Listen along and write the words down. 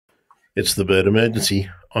It's the Bird Emergency.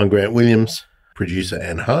 I'm Grant Williams, producer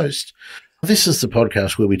and host. This is the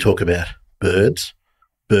podcast where we talk about birds,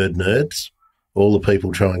 bird nerds, all the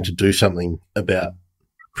people trying to do something about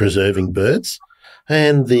preserving birds,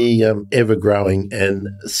 and the ever-growing and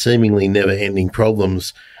seemingly never-ending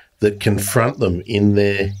problems that confront them in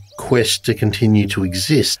their quest to continue to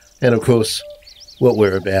exist. And, of course, what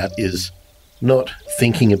we're about is not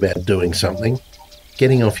thinking about doing something,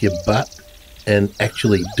 getting off your butt and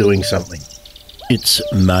actually doing something. It's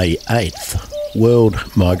May 8th, World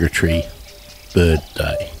Migratory Bird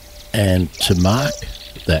Day. And to mark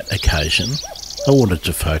that occasion, I wanted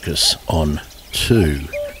to focus on two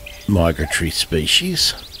migratory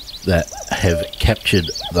species that have captured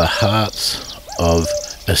the hearts of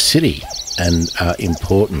a city and are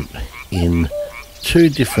important in two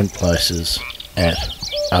different places at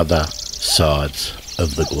other sides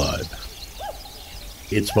of the globe.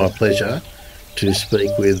 It's my pleasure to speak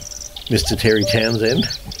with Mr. Terry Townsend,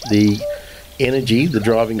 the energy, the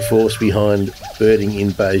driving force behind birding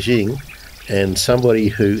in Beijing, and somebody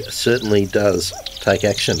who certainly does take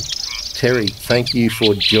action. Terry, thank you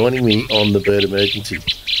for joining me on the Bird Emergency.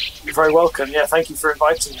 You're very welcome. Yeah, thank you for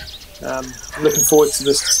inviting me. I'm looking forward to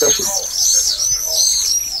this discussion.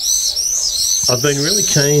 I've been really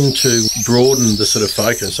keen to broaden the sort of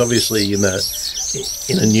focus. Obviously, in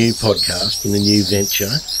a new podcast, in a new venture,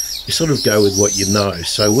 you sort of go with what you know.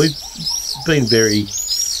 So we've been very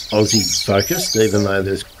Aussie focused, even though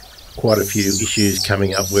there's quite a few issues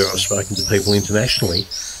coming up where I've spoken to people internationally.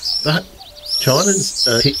 But China's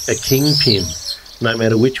a kingpin, no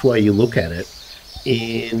matter which way you look at it,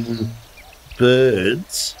 in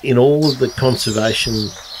birds, in all of the conservation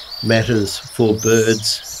matters for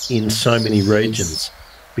birds in so many regions,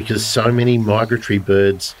 because so many migratory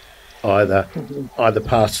birds either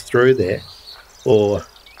pass through there or,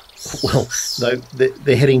 well,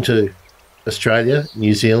 they're heading to Australia,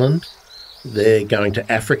 New Zealand, they're going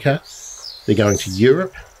to Africa, they're going to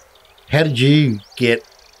Europe. How did you get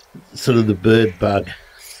sort of the bird bug?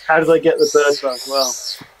 How did I get the bird bug? Well,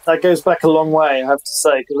 that goes back a long way, I have to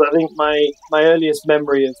say, because I think my earliest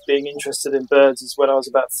memory of being interested in birds is when I was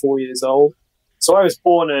about 4 years old. So I was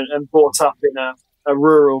born and brought up in a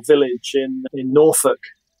rural village in Norfolk,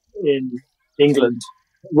 in England,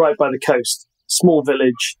 right by the coast. Small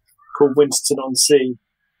village called Winterton-on-Sea.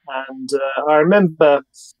 And I remember,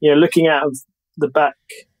 looking out of the back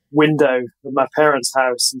window of my parents'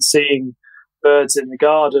 house and seeing birds in the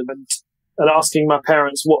garden and asking my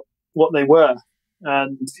parents what they were.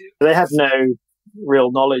 And they have no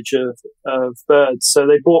real knowledge of birds. So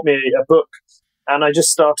they bought me a book, and I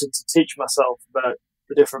just started to teach myself about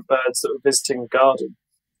the different birds that were visiting the garden.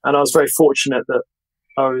 And I was very fortunate that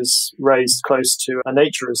I was raised close to a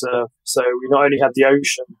nature reserve. So we not only had the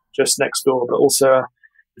ocean just next door, but also a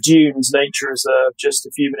dunes nature reserve just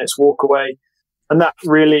a few minutes walk away. And that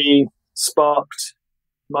really sparked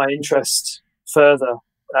my interest further.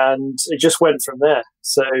 And it just went from there.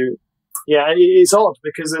 So, yeah, it's odd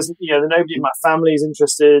because there's, nobody in my family is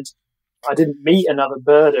interested. I didn't meet another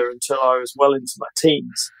birder until I was well into my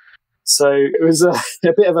teens. So it was a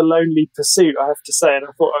bit of a lonely pursuit, I have to say, and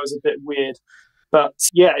I thought I was a bit weird. But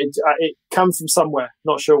yeah, it came from somewhere,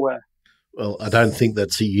 not sure where. Well, I don't think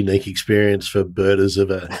that's a unique experience for birders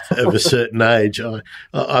of a certain age.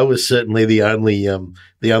 I was certainly the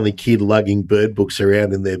only kid lugging bird books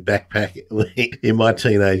around in their backpack in my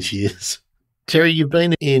teenage years. Terry, you've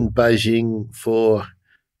been in Beijing for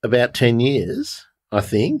about 10 years, I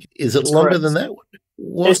think. Is it That's longer correct. than that?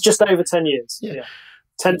 It's just over 10 years. Yeah.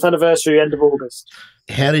 10th anniversary, end of August.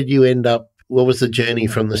 How did you end up? What was the journey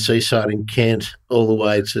from the seaside in Kent all the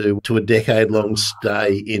way to a decade-long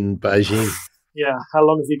stay in Beijing? Yeah, how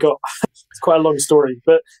long have you got? It's quite a long story.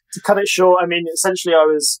 But to cut it short, I mean, essentially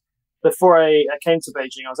before I came to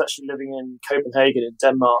Beijing, I was actually living in Copenhagen in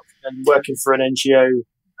Denmark and working for an NGO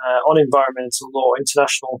on environmental law,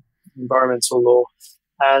 international environmental law.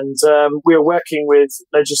 And we were working with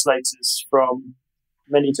legislators from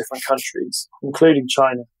many different countries, including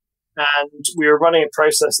China. And we were running a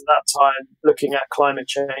process at that time looking at climate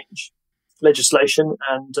change legislation.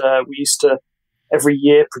 And we used to, every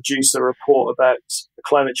year, produce a report about the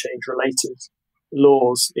climate change related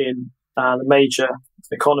laws in the major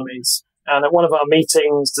economies. And at one of our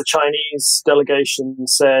meetings, the Chinese delegation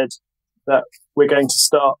said that we're going to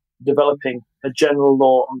start developing a general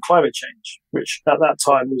law on climate change, which at that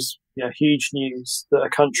time was huge news that a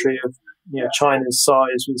country of China's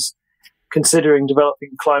size was considering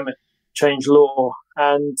developing climate change law.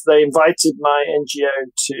 And they invited my NGO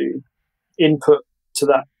to input to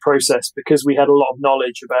that process because we had a lot of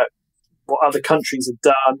knowledge about what other countries had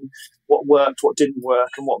done, what worked, what didn't work,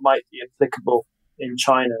 and what might be applicable in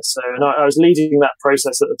China. So, and I was leading that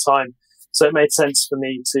process at the time. So it made sense for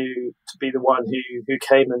me to be the one who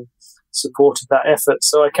came and supported that effort.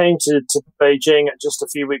 So I came to Beijing at just a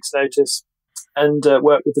few weeks' notice and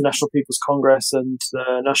worked with the National People's Congress and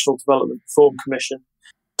the National Development Reform Commission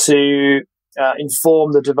to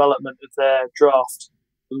inform the development of their draft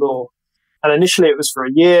law. And initially it was for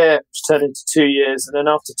a year, which turned into 2 years. And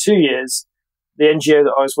then after 2 years, the NGO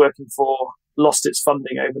that I was working for lost its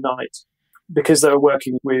funding overnight because they were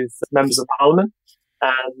working with members of parliament.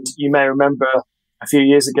 And you may remember a few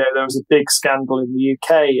years ago, there was a big scandal in the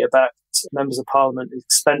UK about members of parliament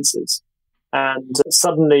expenses. And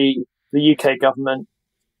suddenly the UK government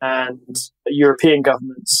and European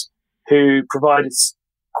governments, who provided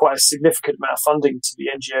quite a significant amount of funding to the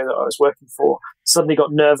NGO that I was working for, suddenly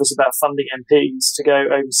got nervous about funding MPs to go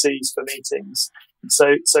overseas for meetings.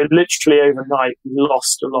 So literally overnight, we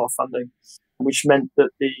lost a lot of funding, which meant that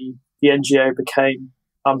the NGO became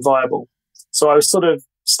unviable. So I was sort of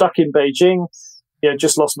stuck in Beijing,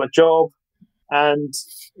 just lost my job. And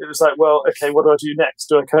it was like, well, okay, what do I do next?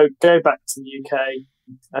 Do I go back to the UK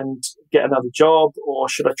and get another job, or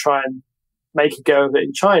should I try and make a go of it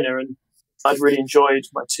in China? And I'd really enjoyed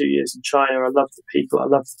my 2 years in China. I loved the people. I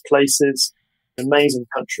loved the places. Amazing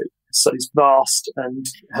country. So it's vast and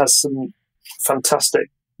has some fantastic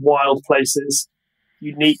wild places,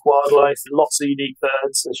 unique wildlife, lots of unique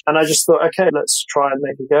birds. And I just thought, okay, let's try and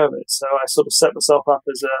make a go of it. So I sort of set myself up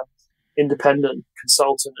as a independent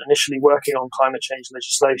consultant, initially working on climate change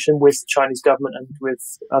legislation with the Chinese government and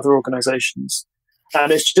with other organizations.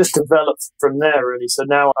 And it's just developed from there, really. So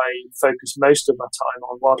now I focus most of my time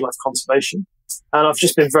on wildlife conservation. And I've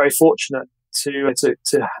just been very fortunate to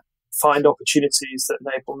find opportunities that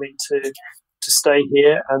enable me to stay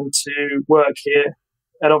here and to work here.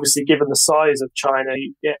 And obviously, given the size of China,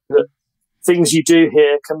 the things you do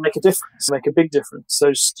here can make a difference, make a big difference.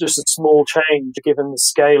 So just a small change, given the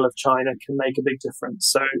scale of China, can make a big difference.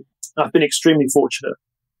 So I've been extremely fortunate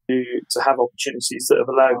to have opportunities that have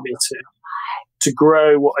allowed me to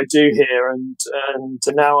grow what I do here. And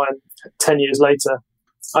now I'm 10 years later,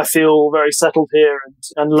 I feel very settled here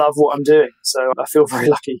and love what I'm doing. So I feel very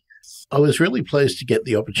lucky. I was really pleased to get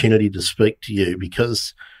the opportunity to speak to you,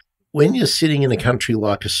 because when you're sitting in a country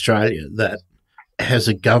like Australia that has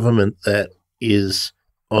a government that is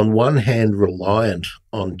on one hand reliant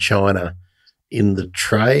on China in the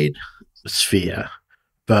trade sphere,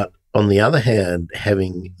 but on the other hand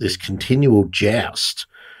having this continual joust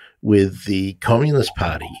with the Communist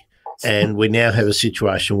Party. And we now have a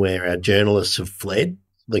situation where our journalists have fled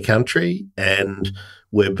the country and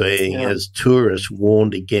we're being, as tourists,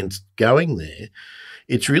 warned against going there.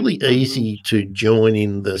 It's really easy to join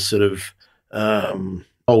in the sort of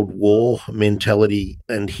Cold War mentality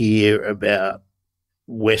and hear about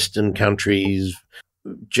Western countries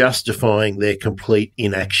justifying their complete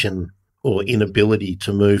inaction or inability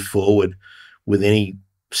to move forward with any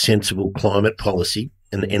sensible climate policy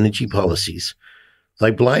and energy policies.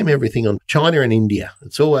 They blame everything on China and India.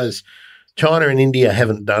 It's always China and India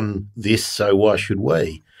haven't done this, so why should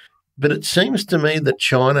we? But it seems to me that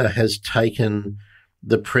China has taken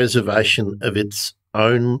the preservation of its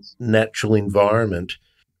own natural environment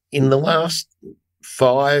in the last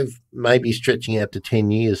 5, maybe stretching out to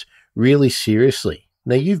 10 years, really seriously.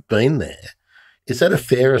 Now, you've been there. Is that a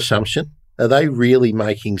fair assumption? Are they really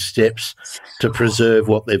making steps to preserve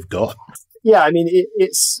what they've got? Yeah, I mean,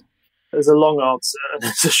 there's a long answer and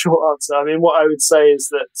there's a short answer. I mean, what I would say is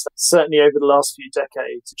that certainly over the last few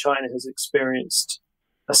decades, China has experienced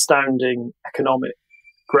astounding economic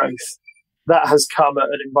growth. That has come at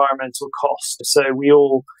an environmental cost. So we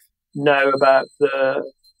all know about the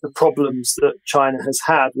problems that China has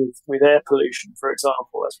had with air pollution, for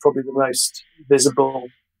example. That's probably the most visible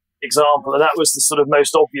example. And that was the sort of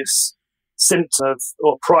most obvious symptom of,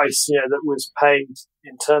 or price, that was paid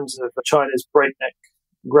in terms of China's breakneck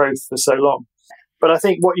growth for so long. But I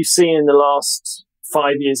think what you've seen in the last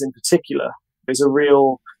 5 years in particular is a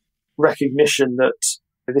real recognition that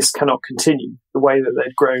this cannot continue. The way that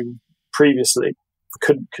they'd grown previously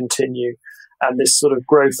couldn't continue. And this sort of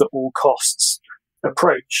growth at all costs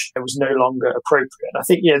approach was no longer appropriate. I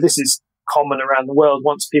think, this is common around the world.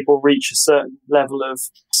 Once people reach a certain level of,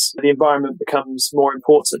 the environment becomes more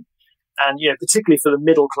important. And, particularly for the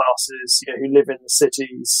middle classes, who live in the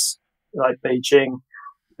cities like Beijing,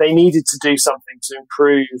 they needed to do something to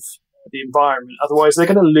improve the environment. Otherwise, they're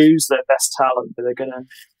going to lose their best talent. They're going to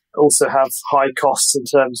also have high costs in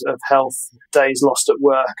terms of health, days lost at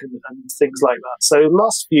work and things like that. So the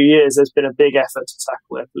last few years, there's been a big effort to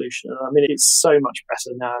tackle air pollution. I mean, it's so much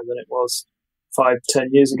better now than it was 5, 10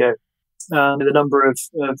 years ago. The number of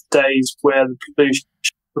days where the pollution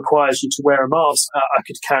requires you to wear a mask, I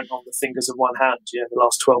could count on the fingers of one hand, the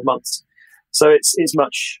last 12 months. So it's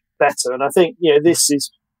much better. And I think, this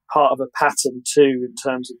is part of a pattern too in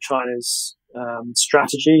terms of China's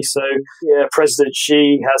strategy. So President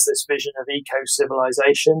Xi has this vision of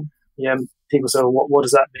eco-civilization. People say, well, what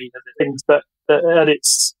does that mean? But at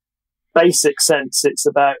its basic sense, it's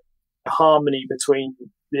about harmony between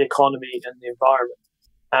the economy and the environment.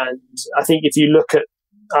 And I think if you look at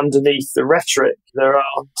underneath the rhetoric, there are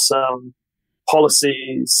some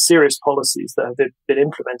serious policies that have been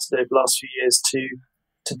implemented over the last few years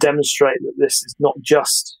to demonstrate that this is not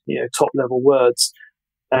just top-level words.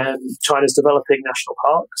 China's developing a national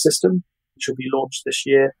park system, which will be launched this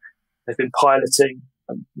year. They've been piloting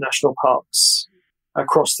national parks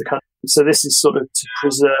across the country. So this is sort of to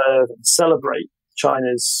preserve and celebrate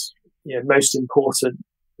China's most important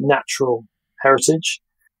natural heritage.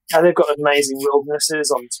 And they've got amazing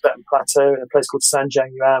wildernesses on the Tibetan Plateau in a place called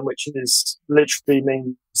Sanjiangyuan, which is literally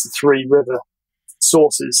means the three river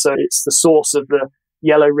sources. So it's the source of the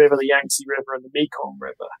Yellow River, the Yangtze River, and the Mekong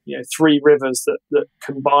River. Three rivers that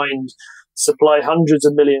combined supply hundreds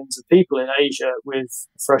of millions of people in Asia with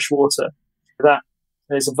fresh water. That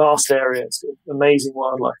is a vast area. It's amazing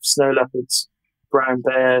wildlife, snow leopards, brown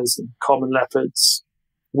bears, and common leopards,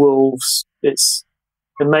 wolves. It's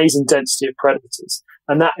amazing density of predators.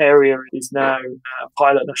 And that area is now a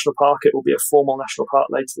pilot national park. It will be a formal national park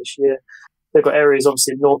later this year. They've got areas,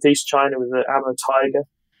 obviously, in northeast China with the Amur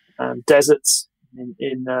tiger, deserts in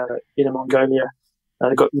Inner Mongolia.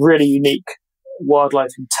 They've got really unique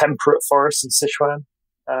wildlife in temperate forests in Sichuan,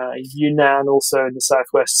 Yunnan also in the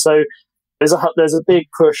southwest. So there's a big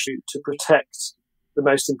push to protect the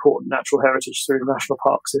most important natural heritage through the national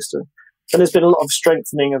park system. And there's been a lot of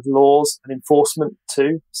strengthening of laws and enforcement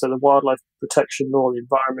too. So the wildlife protection law, the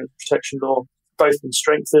environment protection law, both been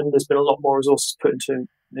strengthened. There's been a lot more resources put into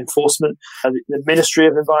enforcement. The Ministry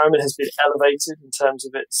of Environment has been elevated in terms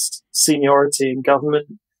of its seniority in government.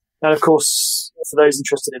 And of course, for those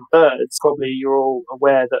interested in birds, probably you're all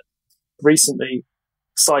aware that recently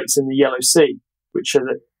sites in the Yellow Sea, which are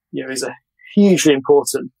is a hugely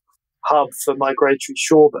important hub for migratory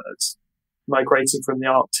shorebirds, migrating from the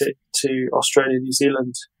Arctic to Australia, New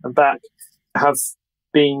Zealand and back, have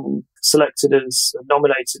been selected as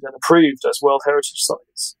nominated and approved as World Heritage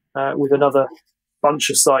Sites, with another bunch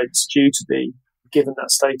of sites due to be given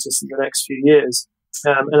that status in the next few years,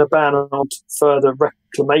 and a ban on further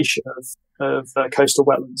reclamation of coastal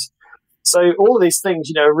wetlands. So all of these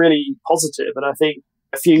things, are really positive. And I think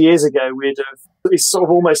a few years ago, it's sort of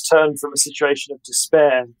almost turned from a situation of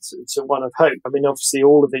despair to one of hope. I mean, obviously,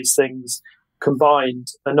 all of these things combined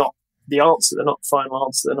are not the answer. They're not the final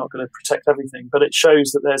answer. They're not going to protect everything. But it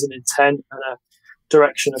shows that there's an intent and a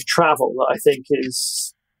direction of travel that I think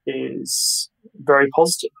is very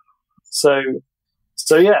positive. So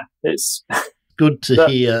yeah, it's good to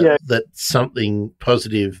hear that something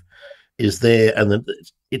positive is there and that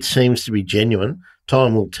it seems to be genuine.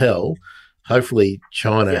 Time will tell. Hopefully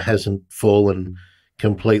China hasn't fallen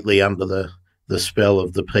completely under the spell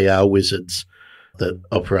of the PR wizards that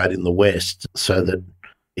operate in the West, so that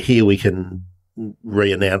here we can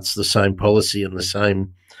re-announce the same policy and the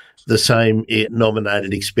same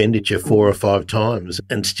nominated expenditure 4 or 5 times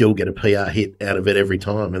and still get a PR hit out of it every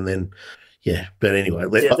time. And then, but anyway.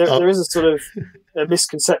 There is a sort of a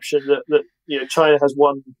misconception that China has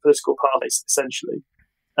one political party, essentially,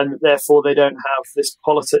 and therefore they don't have this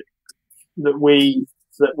politics that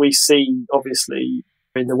we see, obviously,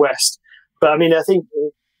 in the West. But I mean, I think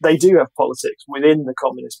they do have politics within the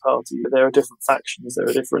Communist Party. There are different factions, there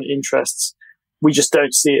are different interests. We just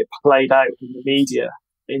don't see it played out in the media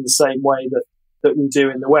in the same way that we do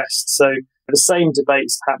in the West. So the same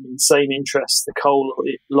debates happening, same interests, the coal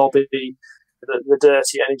lobby, the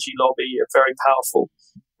dirty energy lobby are very powerful.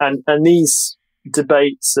 And these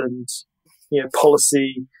debates and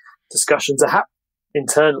policy discussions are happening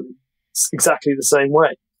internally exactly the same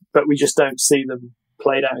way, but we just don't see them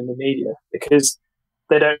played out in the media because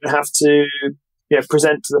they don't have to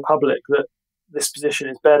present to the public that this position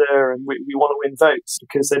is better and we want to win votes,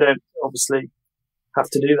 because they don't obviously have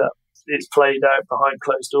to do that. It's played out behind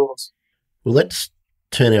closed doors. Well, let's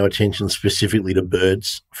turn our attention specifically to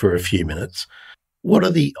birds for a few minutes. What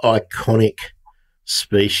are the iconic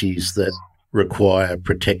species that require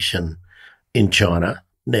protection in China?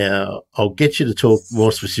 Now, I'll get you to talk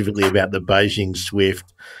more specifically about the Beijing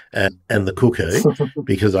Swift and the cuckoo,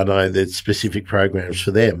 because I know there's specific programs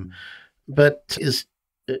for them. But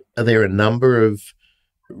are there a number of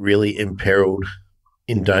really imperiled,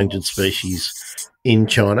 endangered species in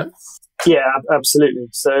China? Yeah, absolutely.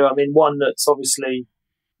 So, I mean, one that's obviously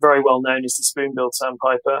very well known is the spoon-billed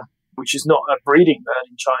sandpiper, which is not a breeding bird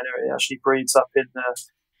in China. It actually breeds up in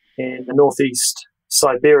the northeast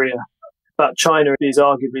Siberia. But China is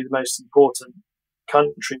arguably the most important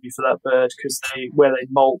country for that bird because where they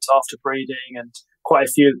molt after breeding, and quite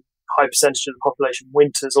a high percentage of the population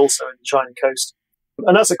winters also in the China coast.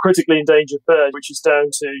 And that's a critically endangered bird, which is down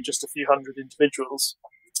to just a few hundred individuals.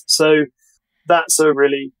 So that's a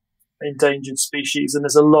really endangered species, and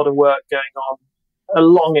there's a lot of work going on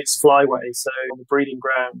along its flyway. So on the breeding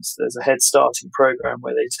grounds, there's a head starting program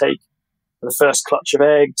where they take the first clutch of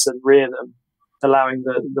eggs and rear them, allowing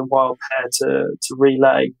the wild pair to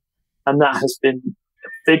relay. And that has been a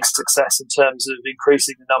big success in terms of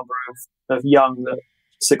increasing the number of young that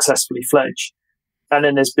successfully fledge. And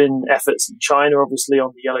then there's been efforts in China, obviously,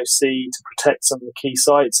 on the Yellow Sea to protect some of the key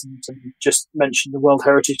sites. And to just mention the World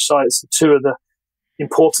Heritage sites, two of the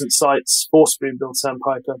important sites for spoon-billed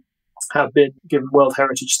sandpiper have been given World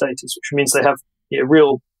Heritage status, which means they have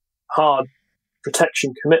real hard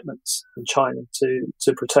protection commitments in China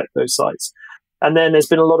to protect those sites. And then there's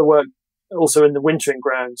been a lot of work also in the wintering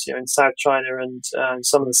grounds, in South China and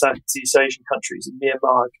some of the Southeast Asian countries, in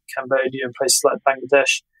Myanmar, Cambodia, and places like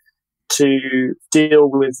Bangladesh, to deal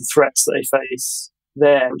with the threats that they face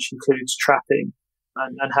there, which includes trapping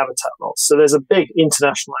and habitat loss. So there's a big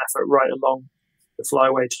international effort right along the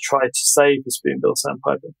flyway to try to save the spoon-billed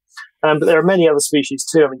sandpiper. But there are many other species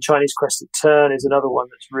too. I mean, Chinese crested tern is another one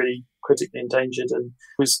that's really critically endangered and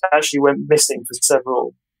went missing for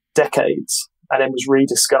several decades and then was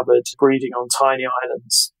rediscovered breeding on tiny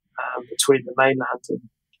islands between the mainland and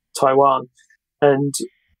Taiwan. And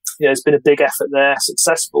there's been a big effort there,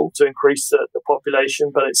 successful, to increase the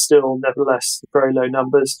population, but it's still nevertheless very low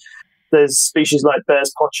numbers. There's species like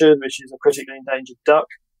Bear's pochard, which is a critically endangered duck,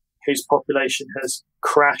 whose population has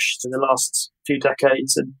crashed in the last few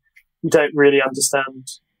decades, and we don't really understand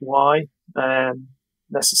why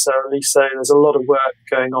necessarily. So there's a lot of work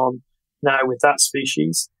going on now with that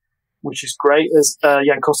species, which is great. There's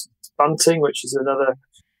Yancosta bunting, which is another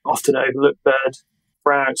often overlooked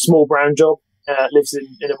bird, small brown job, lives in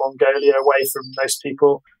Inner Mongolia, away from most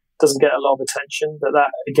people, doesn't get a lot of attention, but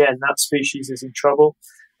that species is in trouble.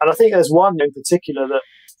 And I think there's one in particular that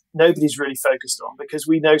nobody's really focused on because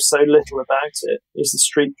we know so little about it, is the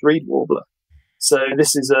streaked reed warbler. So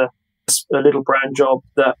this is a little brown job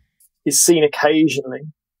that is seen occasionally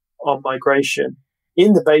on migration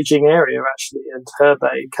in the Beijing area, actually, and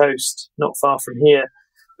Hebei coast, not far from here.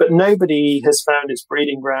 But nobody has found its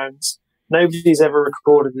breeding grounds. Nobody's ever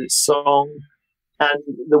recorded its song. And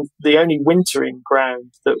the only wintering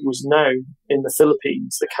ground that was known in the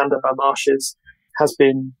Philippines, the Candaba marshes, has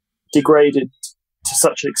been degraded to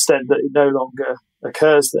such an extent that it no longer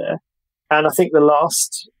occurs there. And I think the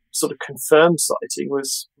last sort of confirmed sighting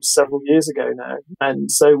was several years ago now.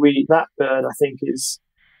 And so that bird, I think, is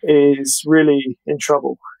really in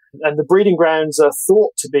trouble. And the breeding grounds are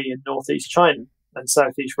thought to be in northeast China and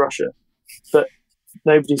southeast Russia, but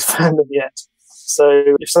nobody's found them yet. So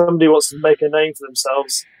if somebody wants to make a name for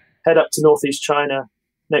themselves, head up to northeast China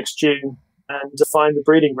next June and find the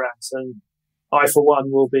breeding grounds. And I, for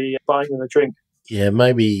one, will be buying them a drink. Yeah,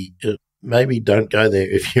 maybe don't go there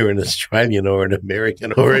if you're an Australian or an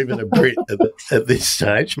American or even a Brit at this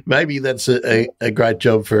stage. Maybe that's a great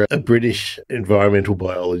job for a British environmental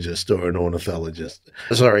biologist or an ornithologist.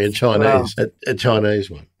 Sorry, a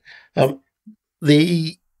Chinese one.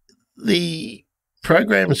 The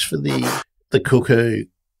programs for the cuckoo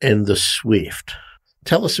and the swift.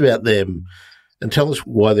 Tell us about them and tell us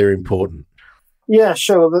why they're important. Yeah,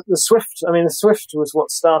 sure. The swift was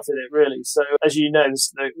what started it, really. So, as you know,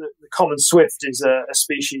 the common swift is a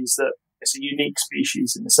species that it's a unique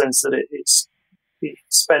species in the sense that it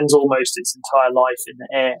spends almost its entire life in the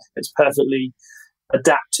air. It's perfectly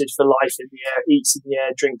adapted for life in the air, eats in the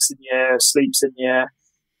air, drinks in the air, sleeps in the air.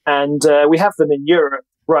 And we have them in Europe,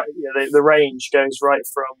 right? The range goes right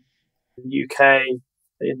from the UK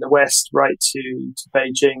in the west right to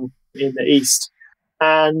Beijing in the east.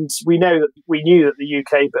 And we knew that the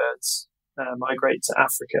UK birds migrate to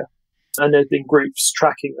Africa, and there have been groups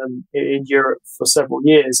tracking them in Europe for several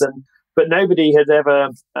years. But nobody had ever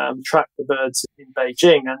tracked the birds in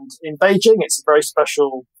Beijing. And in Beijing, it's a very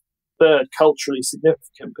special bird, culturally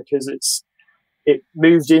significant, because it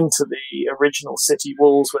moved into the original city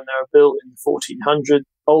walls when they were built in the 1400s.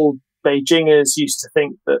 Old Beijingers used to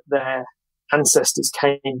think that their ancestors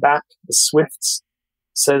came back as swifts.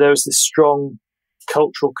 So there was this strong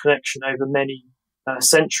cultural connection over many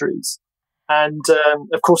centuries. And,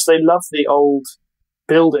 of course, they love the old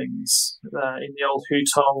buildings in the old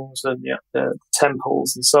hutongs and the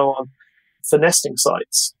temples and so on. for nesting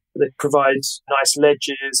sites. They provide nice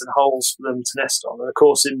ledges and holes for them to nest on. And of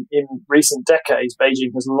course, in recent decades,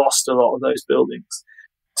 Beijing has lost a lot of those buildings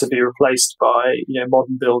to be replaced by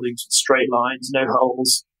modern buildings with straight lines, no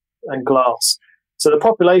holes, and glass. So the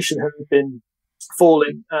population has been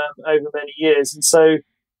falling over many years. And so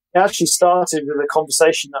it actually started with a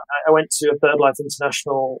conversation that I went to a BirdLife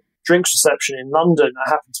International drinks reception in London. I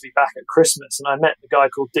happened to be back at Christmas, and I met a guy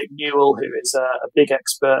called Dick Newell, who is a big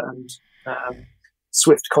expert and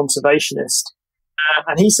swift conservationist.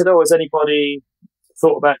 And he said, has anybody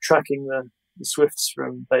thought about tracking the swifts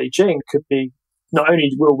from Beijing? Could be, not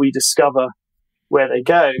only will we discover where they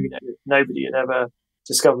go, nobody had ever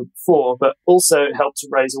discovered before, but also it helped to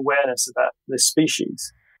raise awareness about this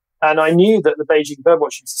species. And I knew that the Beijing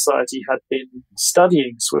Birdwatching Society had been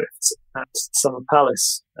studying swifts at Summer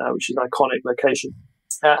Palace, which is an iconic location.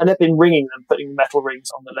 And they'd been ringing them, putting metal rings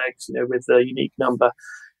on the legs, with a unique number.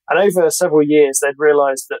 And over several years, they'd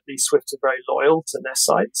realized that these swifts are very loyal to nest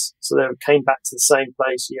sites. So they came back to the same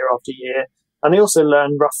place year after year. And they also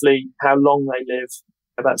learned roughly how long they live,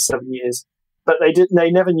 about 7 years. But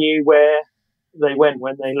they never knew where they went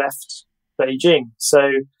when they left Beijing.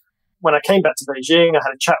 So when I came back to Beijing, I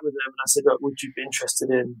had a chat with them and I said, look, would you be interested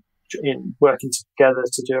in working together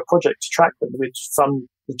to do a project to track them? We'd fund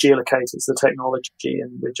the geolocators, the technology,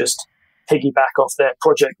 and we'd just piggyback off their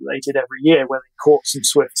project that they did every year where they caught some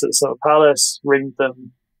swifts at the Summer Palace, ringed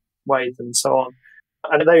them, weighed them, and so on.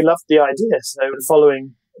 And they loved the idea. So the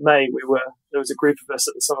following May, there was a group of us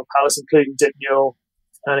at the Summer Palace, including Dick Newell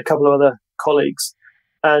and a couple of other colleagues,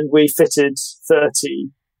 and we fitted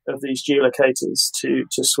 30 of these geolocators to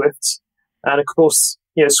swifts. And of course,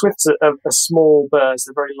 swifts are small birds.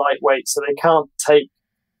 They're very lightweight, so they can't take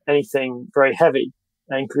anything very heavy,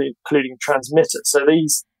 including a transmitter. So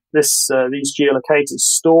these geolocators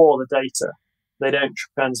store the data. They don't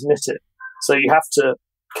transmit it. So you have to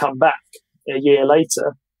come back a year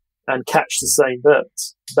later and catch the same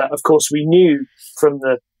birds. But of course, we knew from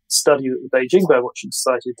the study that the Beijing Birdwatching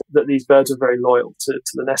Society did that these birds are very loyal to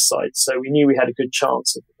the nest sites. So we knew we had a good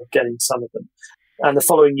chance of getting some of them. And the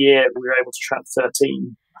following year, we were able to trap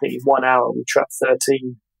 13. I think in 1 hour, we trapped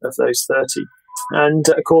 13 of those 30. And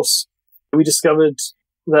of course, we discovered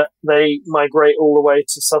that they migrate all the way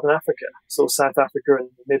to southern Africa, sort of South Africa and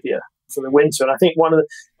Namibia for the winter. And I think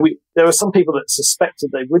there were some people that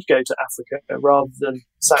suspected they would go to Africa rather than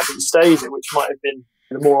Southeast Asia, which might have been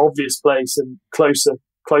a more obvious place and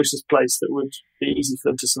closest place that would be easy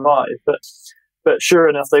for them to survive. But sure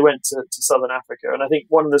enough, they went to southern Africa. And I think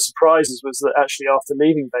one of the surprises was that actually after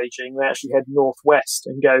leaving Beijing, they actually head northwest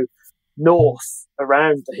and go north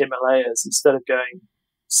around the Himalayas instead of going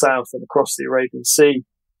south and across the Arabian Sea,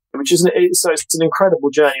 which is so it's an incredible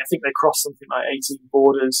journey. I think they crossed something like 18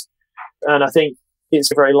 borders. And I think it's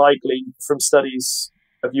very likely from studies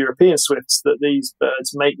of European swifts that these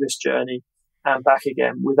birds make this journey and back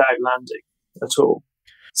again without landing at all.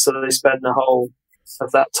 So they spend the whole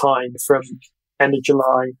of that time from end of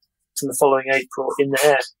July to the following April in the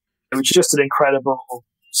air, which is just an incredible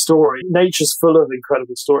story. Nature's full of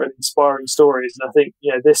incredible stories, inspiring stories. And I think,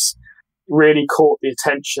 this really caught the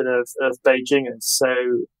attention of Beijingers. So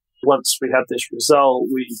once we had this result,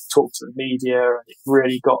 we talked to the media, and it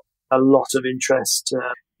really got a lot of interest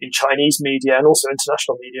in Chinese media and also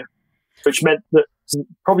international media, which meant that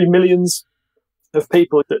probably millions of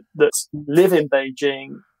people that live in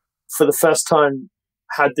Beijing for the first time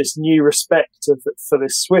had this new respect for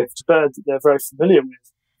this swift bird that they're very familiar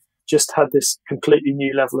with, just had this completely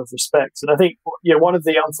new level of respect. And I think one of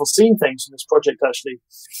the unforeseen things in this project actually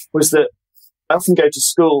was that I often go to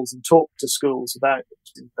schools and talk to schools about it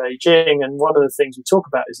in Beijing, and one of the things we talk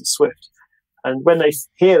about is the swift. And when they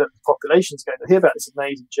hear that the population's going to hear about this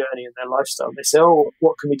amazing journey and their lifestyle, they say,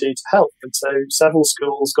 what can we do to help? And so several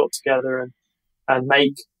schools got together and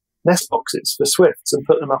make nest boxes for swifts and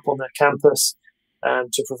put them up on their campus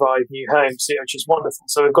to provide new homes, which is wonderful.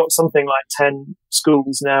 So we've got something like 10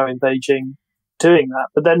 schools now in Beijing doing that.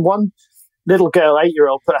 But then one little girl,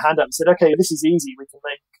 8-year-old, put her hand up and said, okay, this is easy. We can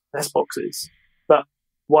make nest boxes. But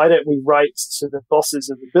why don't we write to the bosses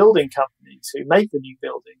of the building companies who make the new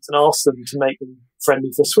buildings and ask them to make them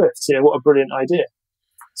friendly for swifts? What a brilliant idea.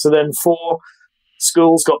 So then 4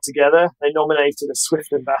 schools got together. They nominated a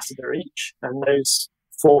swift ambassador each, and those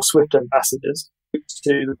 4 swift ambassadors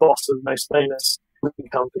to the boss of the most famous building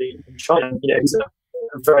company in China. He's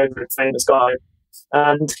a very, very famous guy.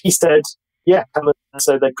 And he said, come on.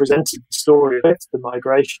 So they presented the story of it, the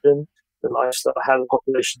migration, the lifestyle, how the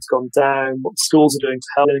population's gone down, what the schools are doing to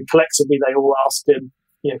help. And collectively, they all asked him,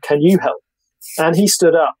 can you help? And he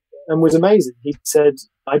stood up and was amazing. He said,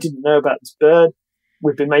 I didn't know about this bird.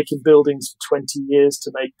 we've been making buildings for 20 years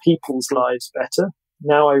to make people's lives better.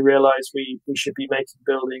 Now I realize we should be making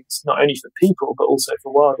buildings not only for people, but also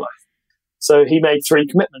for wildlife. So he made 3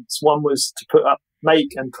 commitments. One was to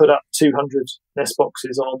make and put up 200 nest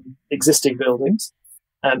boxes on existing buildings,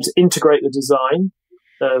 to integrate the design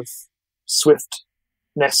of Swift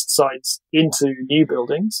nest sites into new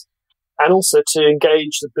buildings, and also to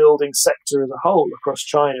engage the building sector as a whole across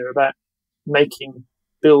China about making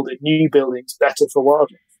new buildings better for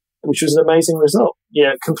wildlife, which was an amazing result.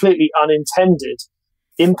 Completely unintended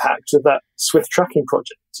impact of that Swift tracking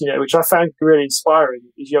project, which I found really inspiring.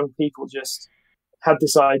 These young people just had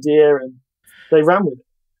this idea and they ran with it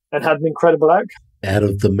and had an incredible outcome. Out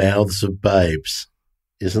of the mouths of babes,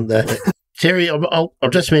 isn't that? Terry, I'll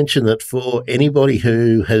just mention that for anybody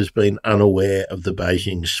who has been unaware of the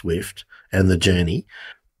Beijing Swift and the journey,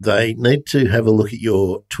 they need to have a look at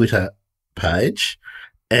your Twitter page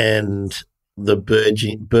and the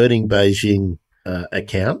Birding Beijing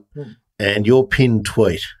account. And your pinned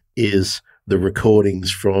tweet is the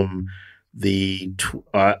recordings from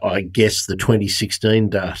I guess the 2016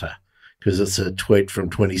 data, because it's a tweet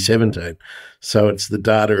from 2017. So it's the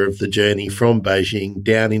data of the journey from Beijing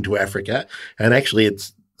down into Africa. And actually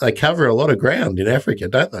they cover a lot of ground in Africa,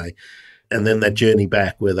 don't they? And then that journey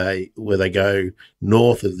back where they go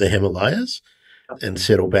north of the Himalayas and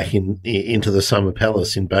settle back into the Summer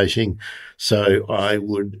Palace in Beijing. So I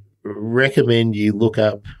would recommend you look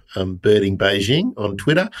up Birding Beijing on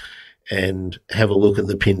Twitter and have a look at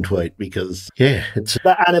the pin tweet, because it's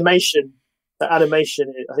that animation. I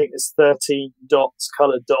think it's 13 dots,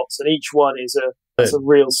 coloured dots, and each one is a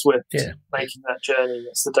real Swift making that journey.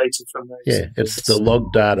 That's the data from those. Yeah, it's the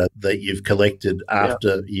log data that you've collected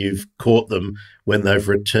after you've caught them when they've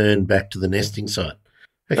returned back to the nesting site.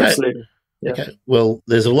 Okay. Absolutely. Yeah. Okay. Well,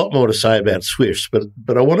 there's a lot more to say about swifts,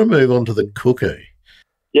 but I want to move on to the cuckoo.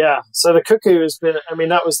 Yeah. So the cuckoo has been,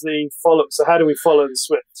 that was the follow-up. So how do we follow the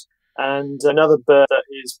swift? And another bird that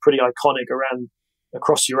is pretty iconic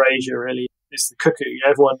across Eurasia, really, is the cuckoo.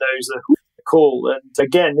 Everyone knows the call. And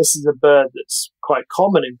again, this is a bird that's quite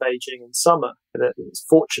common in Beijing in summer. It's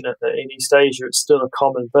fortunate that in East Asia it's still a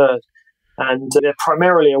common bird. And they're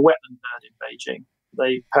primarily a wetland bird in Beijing.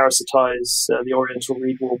 They parasitize the oriental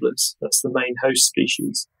reed warblers. That's the main host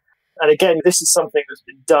species. And again, this is something that's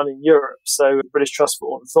been done in Europe. So the British Trust for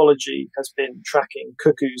Ornithology has been tracking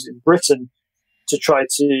cuckoos in Britain to try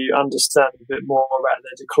to understand a bit more about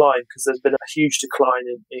their decline, because there's been a huge decline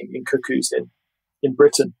in cuckoos in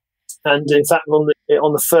Britain. And in fact, on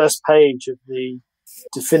the first page of the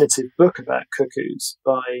definitive book about cuckoos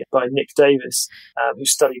by Nick Davis, who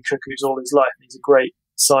studied cuckoos all his life, and he's a great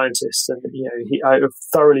scientist, and I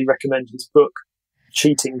thoroughly recommend his book,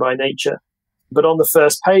 Cheating by Nature. But on the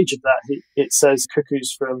first page of that, it says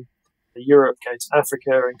cuckoos from Europe go to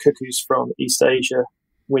Africa, and cuckoos from East Asia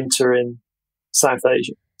winter in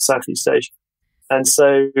Southeast Asia. And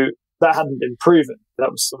so that hadn't been proven. That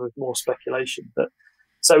was sort of more speculation. But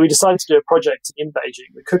so we decided to do a project in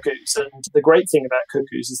Beijing with cuckoos. And the great thing about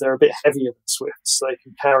cuckoos is they're a bit heavier than swifts. So they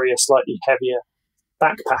can carry a slightly heavier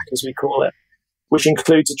backpack, as we call it, which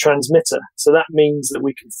includes a transmitter. So that means that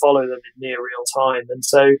we can follow them in near real time. And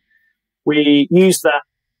so we used that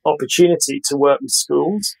opportunity to work with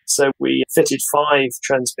schools. So we fitted 5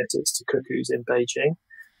 transmitters to cuckoos in Beijing.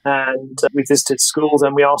 And we visited schools,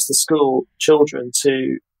 and we asked the school children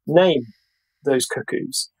to name those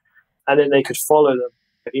cuckoos, and then they could follow them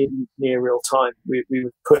in near real time. We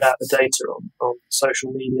would put out the data on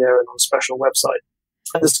social media and on a special website.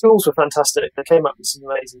 And the schools were fantastic. They came up with some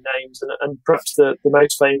amazing names, and perhaps the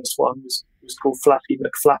most famous one was called Flappy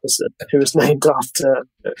McFlapperson, who was named after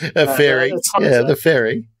a ferry. The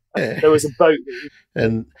ferry. Yeah. There was a boat.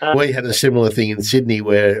 And we had a similar thing in Sydney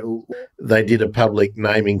where they did a public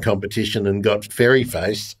naming competition and got ferry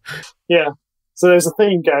face. Yeah. So there's a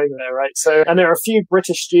theme going there, right? So, and there are a few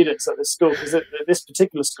British students at this school, because this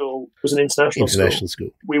particular school was an international school.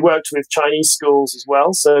 We worked with Chinese schools as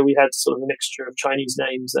well. So we had sort of a mixture of Chinese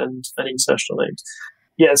names and international names.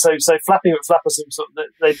 Yeah, so Flappy McFlapperson,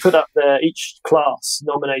 they put up each class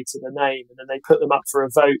nominated a name, and then they put them up for a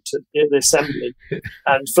vote in the assembly.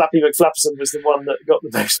 And Flappy McFlapperson was the one that got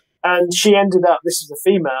the most. And she ended up, this was a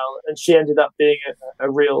female, and she ended up being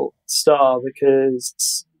a real star,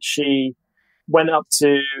 because she went up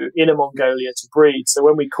to Inner Mongolia to breed. So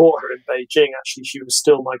when we caught her in Beijing, actually, she was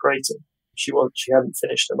still migrating. She hadn't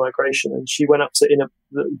finished the migration, and she went up to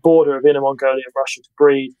the border of Inner Mongolia and Russia to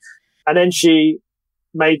breed. And then she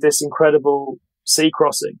made this incredible sea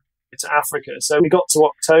crossing to Africa. So we got to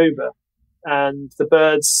October, and the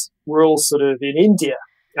birds were all sort of in India,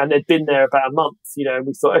 and they'd been there about a month, and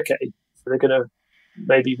we thought, okay, they're going to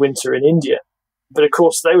maybe winter in India. But of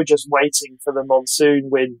course, they were just waiting for the monsoon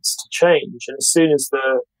winds to change. And as soon as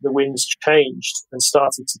the winds changed and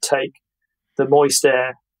started to take the moist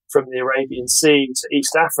air from the Arabian Sea to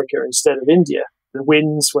East Africa instead of India, the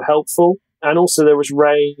winds were helpful. And also there was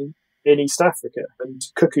rain in East Africa. And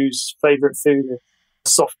cuckoo's favourite food are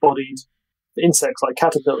soft-bodied insects like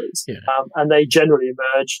caterpillars. Yeah. And they generally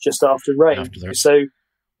emerge just after rain. So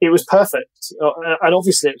it was perfect. And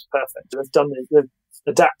obviously it was perfect. They've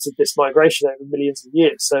adapted this migration over millions of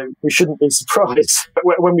years. So we shouldn't be surprised. But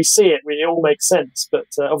when we see it, it all makes sense. But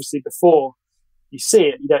obviously before you see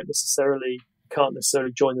it, you can't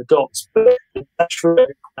necessarily join the dots. But that's true.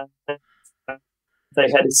 They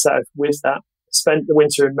headed south with that, spent the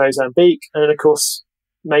winter in Mozambique, and then, of course,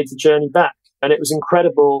 made the journey back. And it was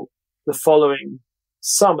incredible. The following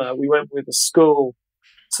summer, we went with a school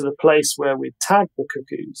to the place where we tagged the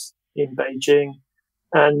cuckoos in Beijing.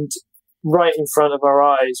 And right in front of our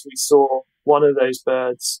eyes, we saw one of those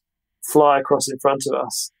birds fly across in front of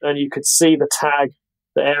us. And you could see the tag,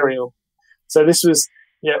 the aerial. So this was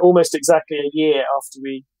almost exactly a year after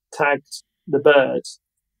we tagged the bird.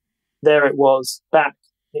 There it was, back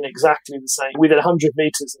in exactly the same, within 100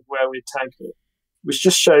 meters of where we'd tagged it, which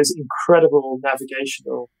just shows incredible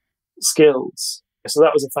navigational skills. So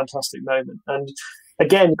that was a fantastic moment. And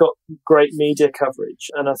again, got great media coverage.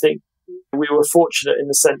 And I think we were fortunate in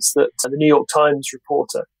the sense that the New York Times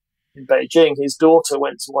reporter in Beijing, his daughter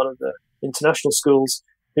went to one of the international schools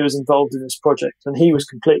who was involved in this project, and he was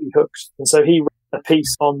completely hooked. And so he wrote a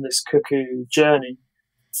piece on this cuckoo journey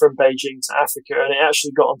from Beijing to Africa, and it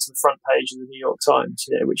actually got onto the front page of the New York Times,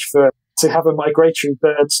 which to have a migratory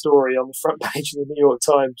bird story on the front page of the New York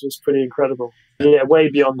Times was pretty incredible. Yeah, way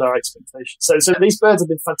beyond our expectations. So these birds have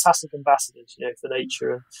been fantastic ambassadors, for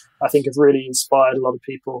nature, and I think have really inspired a lot of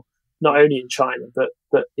people, not only in China,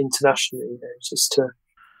 but internationally, just to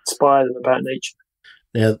inspire them about nature.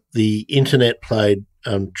 Now, the internet played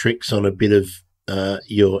tricks on a bit of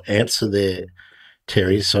your answer there,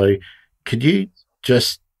 Terry. So could you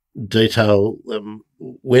just detail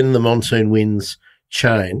when the monsoon winds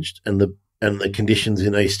changed and the conditions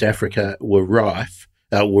in East Africa were ripe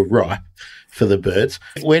for the birds?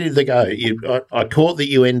 Where did they go? I caught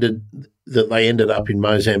that they ended up in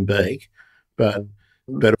Mozambique, but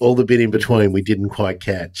all the bit in between we didn't quite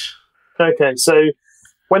catch. Okay, so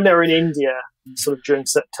when they were in India, sort of during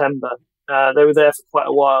September, they were there for quite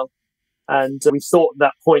a while, and we thought at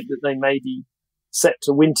that point that they may be set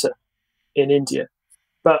to winter in India.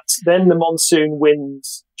 But then the monsoon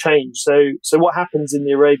winds change. So what happens in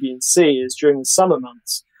the Arabian Sea is during the summer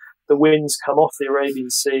months, the winds come off the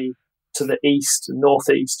Arabian Sea to the east and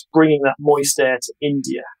northeast, bringing that moist air to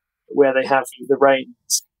India, where they have the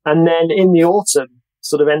rains. And then in the autumn,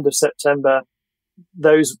 sort of end of September,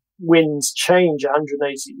 those winds change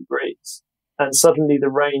 180 degrees, and suddenly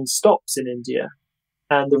the rain stops in India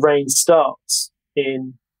and the rain starts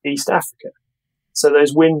in East Africa. So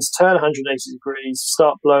those winds turn 180 degrees,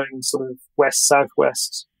 start blowing sort of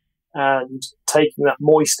west-southwest and taking that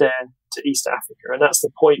moist air to East Africa. And that's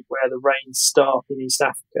the point where the rains start in East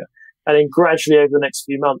Africa. And then gradually over the next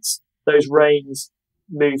few months, those rains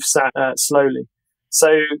move slowly.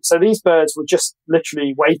 So these birds were just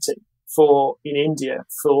literally waiting in India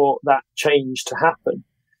for that change to happen.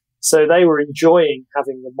 So they were enjoying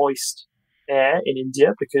having the moist air in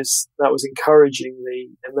India because that was encouraging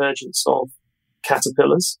the emergence of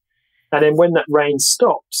caterpillars. And then when that rain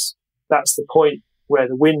stops, that's the point where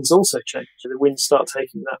the winds also change. So the winds start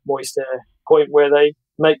taking that moist air, point where they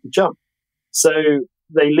make the jump. So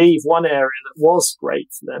they leave one area that was great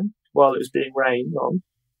for them while it was being rained on,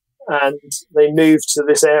 and they move to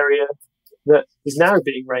this area that is now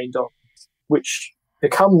being rained on, which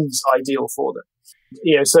becomes ideal for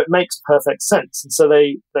them. So it makes perfect sense. And so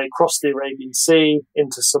they crossed the Arabian Sea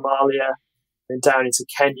into Somalia and down into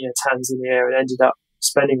Kenya, Tanzania, and ended up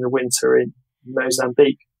spending the winter in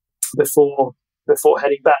Mozambique before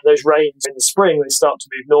heading back. Those rains in the spring, they start to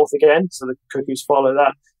move north again, so the cuckoos follow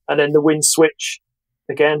that. And then the winds switch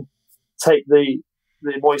again, take the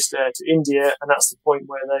moist air to India, and that's the point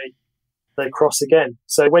where they cross again.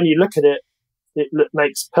 So when you look at it, it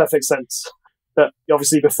makes perfect sense. But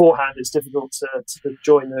obviously beforehand, it's difficult to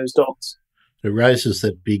join those dots. It raises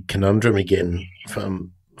that big conundrum again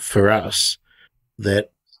for us,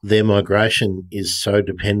 that their migration is so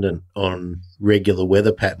dependent on regular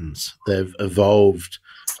weather patterns. They've evolved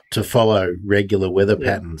to follow regular weather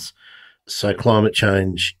patterns. So climate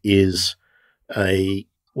change is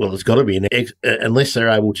it's got to be unless they're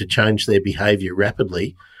able to change their behaviour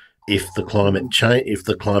rapidly. If the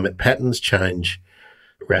climate patterns change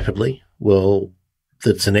rapidly, well,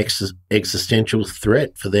 that's an existential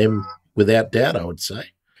threat for them, without doubt, I would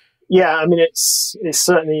say. Yeah, I mean, it's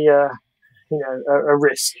certainly a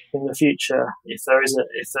risk in the future if there is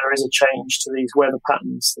a change to these weather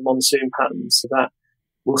patterns, the monsoon patterns. That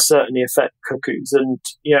will certainly affect cuckoos and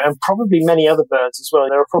probably many other birds as well.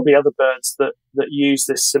 There are probably other birds that use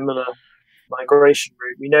this similar migration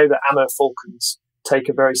route. We know that Amur falcons take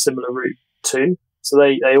a very similar route too. So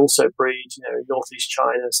they also breed, in northeast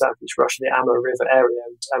China, southeast Russia, the Amur River area,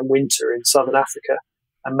 and winter in southern Africa,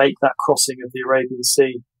 and make that crossing of the Arabian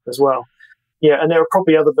Sea as well. Yeah, and there are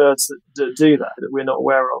probably other birds that do that we're not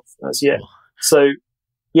aware of as yet. So,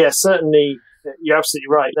 yeah, certainly you're absolutely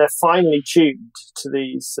right. They're finely tuned to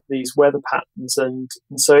these weather patterns, and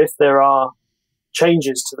so if there are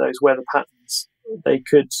changes to those weather patterns, they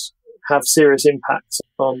could have serious impacts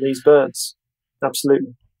on these birds.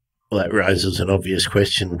 Absolutely. Well, that raises an obvious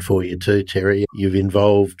question for you too, Terry. You've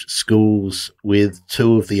involved schools with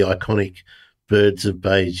two of the iconic birds of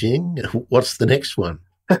Beijing. What's the next one?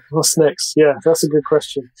 What's next? Yeah, that's a good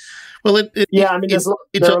question. Well, it ideas.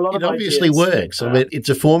 obviously works. I mean, it's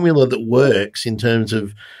a formula that works in terms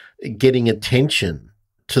of getting attention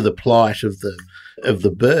to the plight of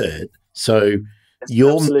the bird. So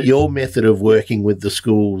your method of working with the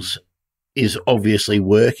schools is obviously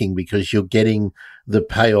working because you're getting the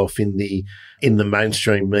payoff in the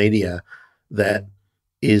mainstream media that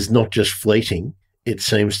is not just fleeting. It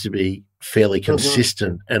seems to be fairly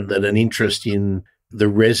consistent, and that an interest in the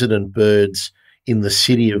resident birds in the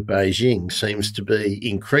city of Beijing seems to be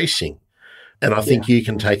increasing. And I think you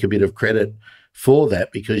can take a bit of credit for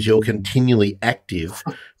that because you're continually active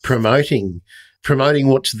promoting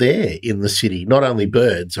what's there in the city, not only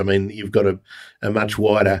birds. I mean, you've got a much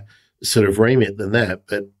wider sort of remit than that,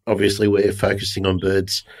 but obviously we're focusing on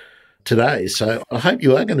birds today. So I hope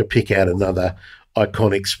you are going to pick out another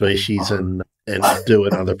iconic species and do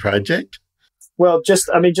another project. Well, just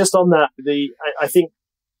on that, I think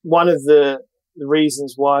one of the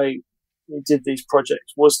reasons why we did these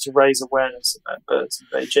projects was to raise awareness about birds in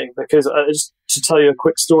Beijing. Because just to tell you a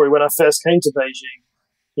quick story, when I first came to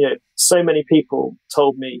Beijing, so many people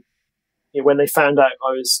told me when they found out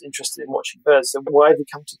I was interested in watching birds, then why have you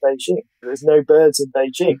come to Beijing? There's no birds in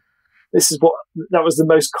Beijing. That was the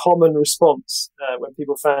most common response when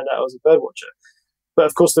people found out I was a bird watcher. But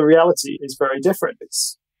of course, the reality is very different.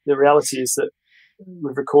 The reality is that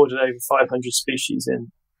we've recorded over 500 species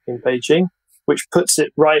in Beijing, which puts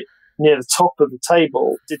it right near the top of the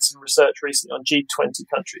table. Did some research recently on G20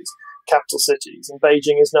 countries, capital cities, and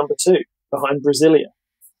Beijing is number 2 behind Brasilia.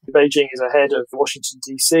 Beijing is ahead of Washington,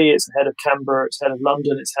 D.C., it's ahead of Canberra, it's ahead of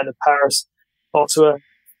London, it's ahead of Paris, Ottawa,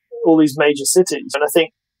 all these major cities. And I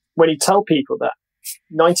think when you tell people that,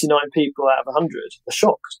 99 people out of 100 are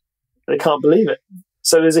shocked. They can't believe it.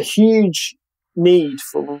 So there's a huge need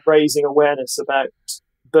for raising awareness about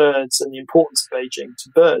birds and the importance of Beijing to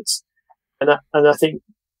birds. And I think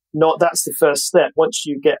that's the first step. Once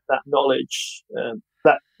you get that knowledge,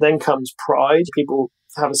 that then comes pride. People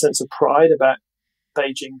have a sense of pride about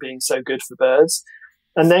Beijing being so good for birds.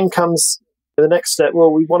 And then comes the next step.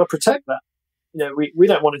 Well, we want to protect that. We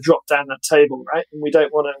don't want to drop down that table, right? And we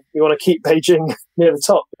want to keep Beijing near the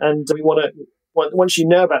top. And we want to, once you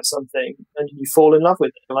know about something and you fall in love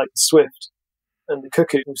with it, like the Swift and the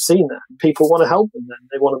cuckoo, we've seen that. People want to help them then.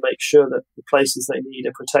 They want to make sure that the places they need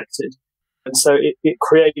are protected. And so it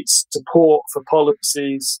creates support for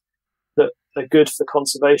policies that are good for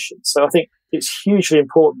conservation. So I think it's hugely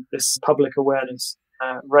important, this public awareness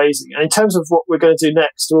raising. And in terms of what we're going to do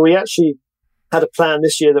next, well, we actually had a plan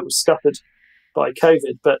this year that was scuppered by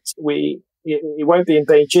COVID, but it won't be in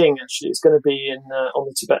Beijing, actually. It's going to be on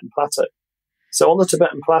the Tibetan Plateau. So on the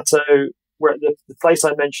Tibetan Plateau, we're at the place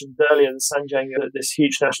I mentioned earlier, the Sanjiang, this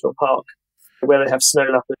huge national park where they have snow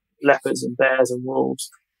leopards and bears and wolves.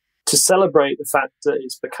 To celebrate the fact that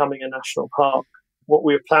it's becoming a national park, what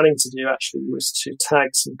we were planning to do actually was to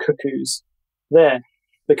tag some cuckoos there.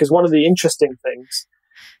 Because one of the interesting things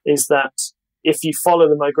is that if you follow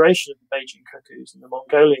the migration of the Beijing cuckoos and the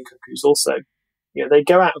Mongolian cuckoos also, they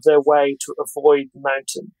go out of their way to avoid the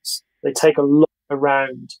mountains. They take a look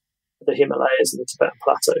around the Himalayas and the Tibetan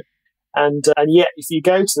Plateau. And yet, if you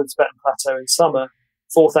go to the Tibetan Plateau in summer,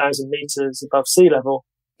 4,000 meters above sea level,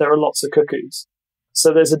 there are lots of cuckoos.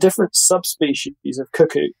 So there's a different subspecies of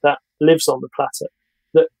cuckoo that lives on the plateau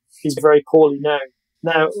that is very poorly known.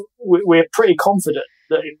 Now, we're pretty confident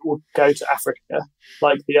that it will go to Africa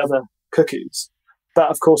like the other cuckoos. But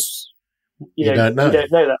of course, you don't know that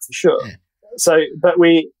for sure. Yeah. So, but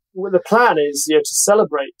the plan is to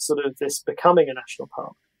celebrate sort of this becoming a national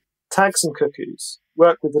park, tag some cuckoos,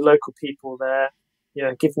 work with the local people there,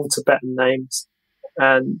 give them Tibetan names,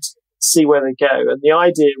 and see where they go. And the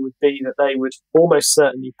idea would be that they would almost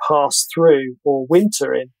certainly pass through or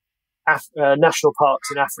winter in national parks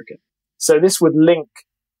in Africa. So this would link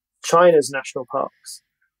China's national parks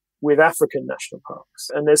with African national parks.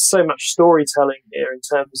 And there's so much storytelling here in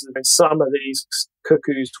terms of in summer these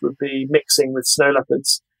cuckoos would be mixing with snow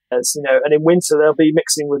leopards, as you know, and in winter they'll be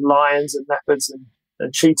mixing with lions and leopards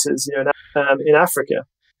and cheetahs, you know, in Africa.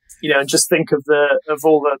 You know, and just think of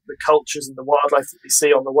all the cultures and the wildlife that we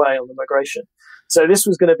see on the way, on the migration. So this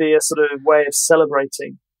was going to be a sort of way of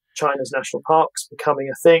celebrating China's national parks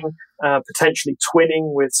becoming a thing, potentially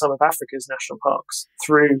twinning with some of Africa's national parks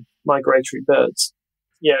through migratory birds.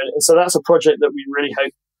 Yeah, and so that's a project that we really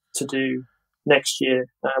hope to do next year.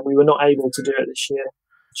 We were not able to do it this year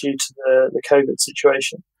due to the COVID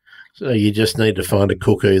situation. So you just need to find a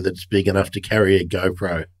cuckoo that's big enough to carry a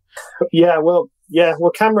GoPro.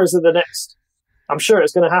 Well, cameras are the next. I'm sure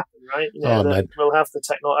it's going to happen, right? You know, we'll have the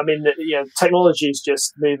technology. I mean, you know, technology is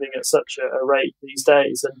just moving at such a rate these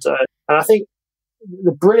days, and I think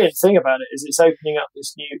the brilliant thing about it is it's opening up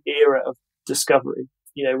this new era of discovery.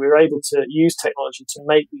 You know, we're able to use technology to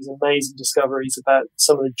make these amazing discoveries about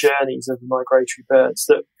some of the journeys of the migratory birds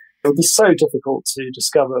that it would be so difficult to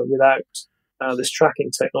discover without this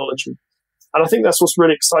tracking technology. And I think that's what's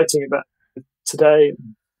really exciting about today,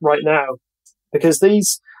 right now, because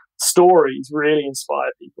these stories really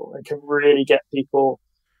inspire people and can really get people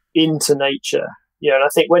into nature. You know, and I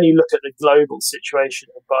think when you look at the global situation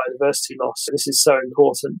of biodiversity loss, this is so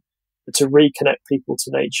important to reconnect people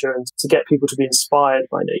to nature and to get people to be inspired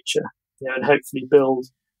by nature, you know, and hopefully build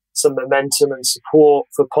some momentum and support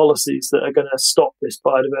for policies that are going to stop this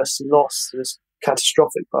biodiversity loss, this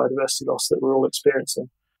catastrophic biodiversity loss that we're all experiencing.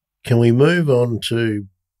 Can we move on to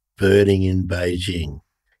birding in Beijing?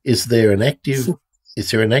 Is there an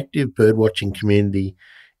active bird watching community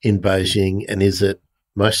in Beijing, and is it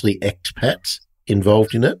mostly expats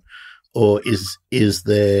involved in it, or is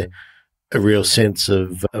there a real sense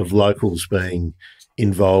of locals being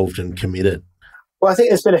involved and committed? Well, I think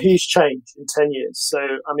there's been a huge change in 10 years. So,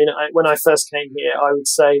 I mean, when I first came here, I would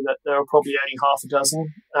say that there are probably only half a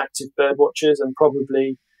dozen active bird watchers, and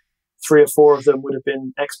probably 3 or 4 of them would have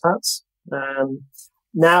been expats.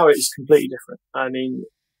 Now it's completely different. I mean,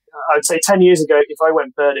 I'd say 10 years ago, if I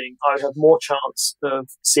went birding, I would have more chance of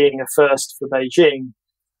seeing a first for Beijing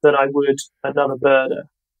than I would another birder.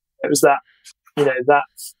 It was that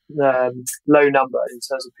low number in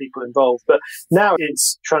terms of people involved. But now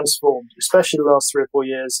it's transformed, especially the last 3 or 4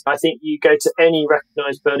 years. I think you go to any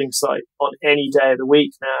recognised birding site on any day of the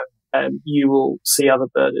week now, you will see other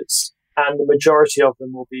birders, and the majority of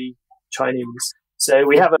them will be Chinese. So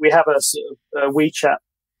we have a sort of a WeChat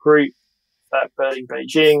group about birding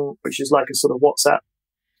Beijing, which is like a sort of WhatsApp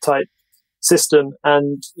type system,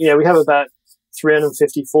 and you know we have about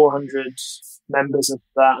 350, 400 members of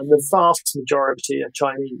that, and the vast majority are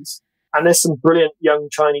Chinese. And there's some brilliant young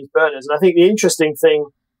Chinese birders. And I think the interesting thing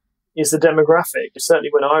is the demographic. Certainly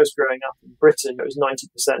when I was growing up in Britain, it was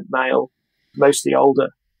 90% male, mostly older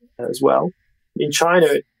as well. In China,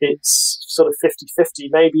 it's sort of 50-50,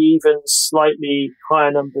 maybe even slightly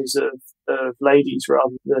higher numbers of ladies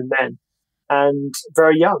rather than men, and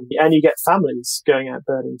very young. And you get families going out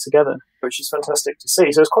birding together, which is fantastic to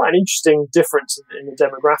see. So it's quite an interesting difference in the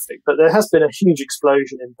demographic. But there has been a huge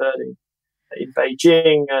explosion in birding in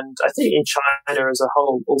Beijing, and I think in China as a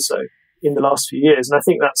whole also in the last few years. And I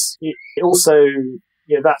think that's also,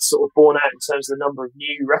 you know, that's sort of borne out in terms of the number of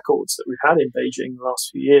new records that we've had in Beijing the last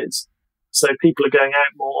few years. So people are going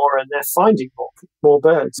out more and they're finding more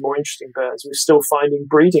birds, more interesting birds. We're still finding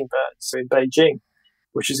breeding birds in Beijing,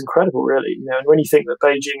 which is incredible, really. You know, and when you think that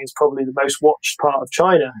Beijing is probably the most watched part of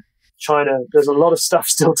China, there's a lot of stuff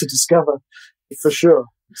still to discover, for sure.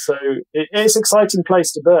 So it's an exciting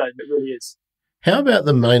place to bird. It really is. How about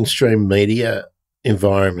the mainstream media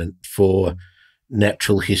environment for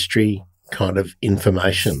natural history kind of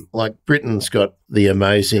information? Like Britain's got the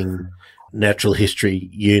amazing natural history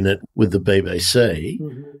unit with the BBC,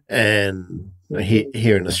 mm-hmm. and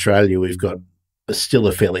here in Australia we've got still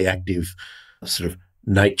a fairly active sort of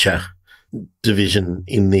nature division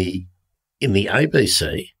in the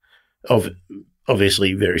ABC,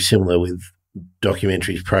 obviously very similar with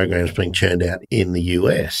documentaries programs being churned out in the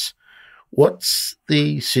US. What's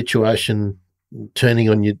the situation turning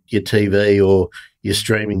on your TV or your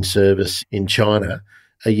streaming service in China?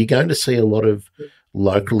 Are you going to see a lot of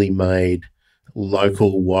locally made,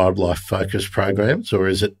 local wildlife-focused programs, or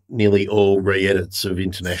is it nearly all re-edits of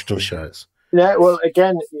international shows? Yeah, well,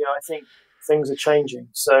 again, you know, I think things are changing.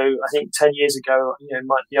 So I think 10 years ago, you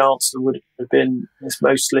know, the answer would have been it's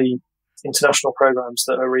mostly international programs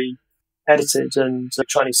that are edited and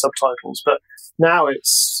Chinese subtitles. But now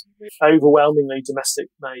it's overwhelmingly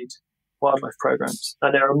domestic-made wildlife programs,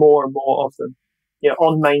 and there are more and more of them,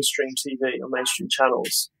 on mainstream TV, on mainstream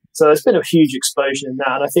channels. So there's been a huge explosion in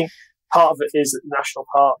that, and I think part of it is that national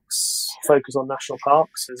parks focus on national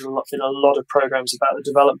parks. There's been a lot of programs about the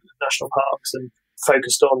development of national parks and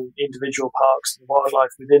focused on individual parks and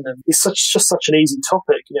wildlife within them. It's just such an easy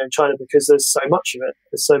topic, in China, because there's so much of it.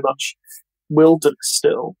 There's so much wilderness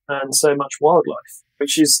still and so much wildlife,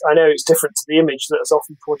 which is, I know it's different to the image that is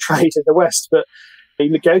often portrayed in the West, but you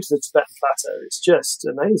go to the Tibetan Plateau, it's just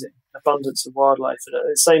amazing abundance of wildlife.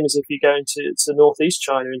 And the same as if you go into northeast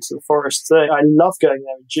China, into the forests there. I love going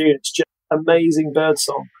there in June. It's just amazing bird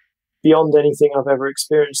song beyond anything I've ever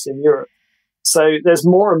experienced in Europe. So there's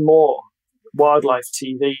more and more wildlife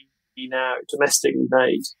TV now, domestically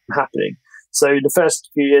made, happening. So in the first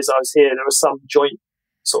few years I was here, there were some joint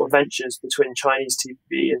sort of ventures between Chinese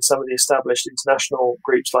TV and some of the established international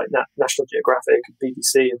groups like National Geographic and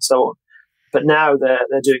BBC and so on. But now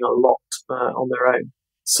they're doing a lot on their own.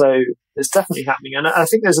 So it's definitely happening. And I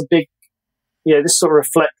think there's a big, this sort of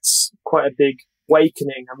reflects quite a big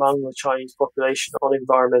awakening among the Chinese population on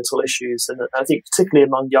environmental issues. And I think particularly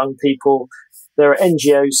among young people, there are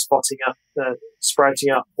NGOs sprouting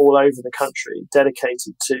up all over the country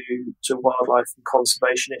dedicated to wildlife and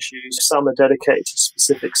conservation issues. Some are dedicated to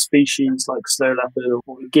specific species like snow leopard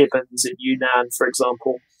or gibbons in Yunnan, for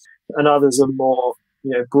example, and others are more,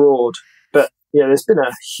 broad. But, there's been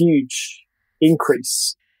a huge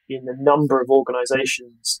increase in the number of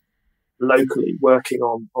organisations locally working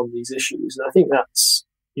on these issues. And I think that's,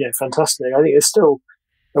 fantastic. I think it's still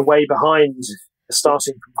a way behind,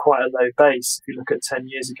 starting from quite a low base if you look at 10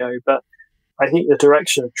 years ago. But I think the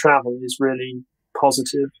direction of travel is really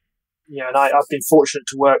positive. And I've been fortunate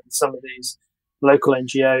to work with some of these local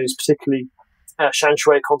NGOs, particularly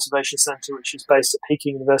Shanshui Conservation Centre, which is based at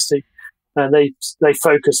Peking University. And they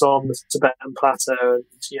focus on the Tibetan Plateau,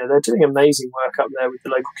 and they're doing amazing work up there with the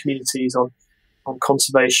local communities on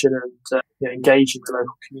conservation and engaging the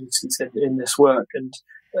local communities in this work. And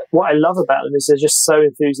what I love about them is they're just so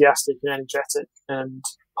enthusiastic and energetic and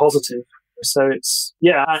positive. So it's,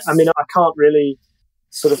 I can't really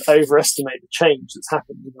sort of overestimate the change that's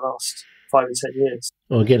happened in the last 5 or 10 years.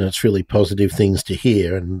 Well, again, it's really positive things to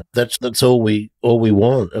hear, and that's all we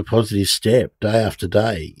want, a positive step day after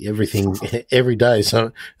day, everything, every day.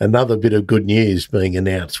 So another bit of good news being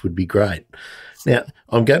announced would be great. Now,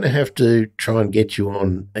 I'm going to have to try and get you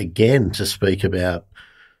on again to speak about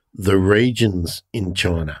the regions in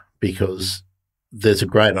China, because there's a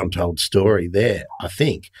great untold story there, I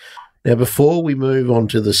think. Now, before we move on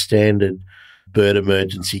to the standard bird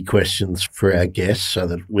emergency questions for our guests so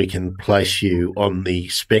that we can place you on the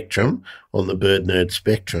spectrum, on the bird nerd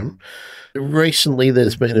spectrum, recently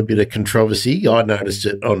there's been a bit of controversy. I noticed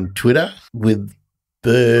it on Twitter with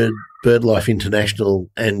BirdLife International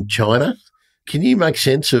and China. Can you make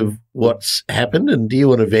sense of what's happened, and do you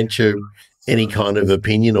want to venture any kind of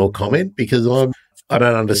opinion or comment? Because I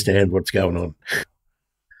don't understand what's going on.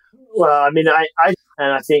 Well, I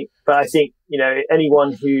think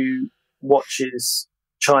anyone who watches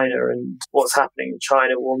China and what's happening in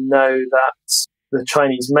China will know that the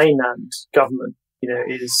Chinese mainland government,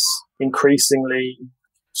 is increasingly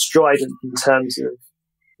strident in terms of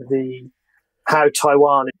how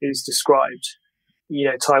Taiwan is described.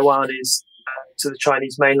 Taiwan is to the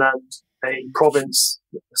Chinese mainland a province,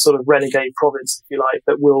 a sort of renegade province, if you like,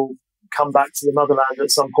 that will come back to the motherland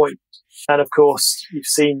at some point. And of course, you've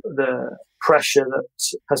seen the pressure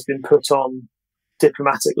that has been put on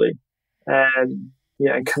diplomatically and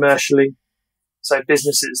commercially. So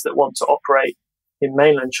businesses that want to operate in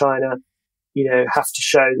mainland China, have to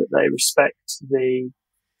show that they respect the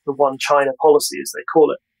one China policy, as they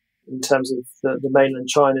call it, in terms of the mainland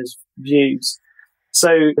China's views.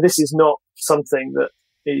 So this is not something that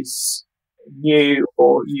is new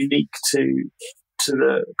or unique to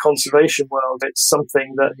the conservation world. It's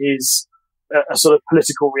something that is a sort of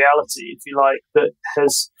political reality, if you like, that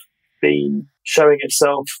has been showing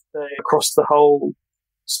itself across the whole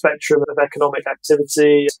spectrum of economic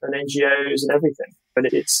activity and NGOs and everything. But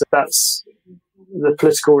that's the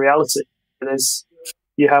political reality.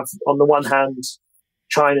 You have, on the one hand,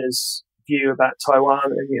 China's view about Taiwan,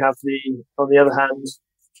 and you have on the other hand,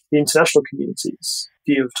 the international community's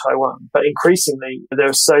view of Taiwan. But increasingly, there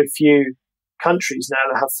are so few countries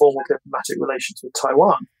now that have formal diplomatic relations with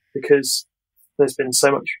Taiwan because there's been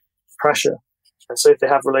so much pressure. And so if they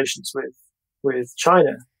have relations with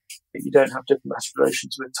China, you don't have diplomatic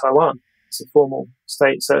relations with Taiwan. It's a formal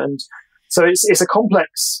state. So it's a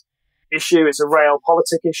complex issue. It's a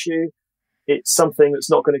realpolitik issue. it's something that's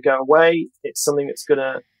not going to go away. It's something that's going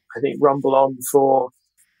to, I think, rumble on for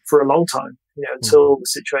a long time, until the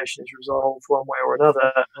situation is resolved one way or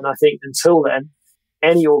another. And I think until then,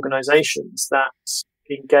 any organizations that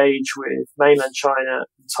engage with mainland China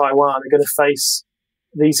and Taiwan are going to face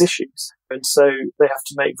these issues. And so they have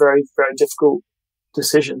to make very, very difficult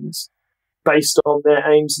decisions based on their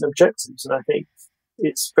aims and objectives. And I think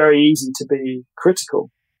it's very easy to be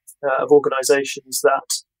critical of organizations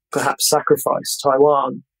that perhaps sacrifice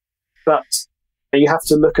Taiwan. But you have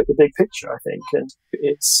to look at the big picture, I think. And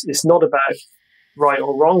it's not about right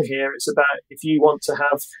or wrong here. It's about, if you want to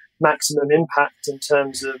have maximum impact in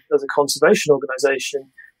terms of, as a conservation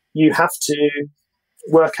organization, you have to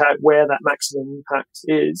work out where that maximum impact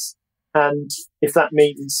is. And if that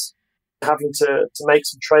means having to make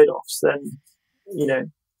some trade-offs, then,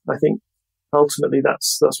 I think ultimately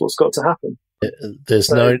that's what's got to happen. There's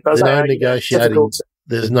no negotiating.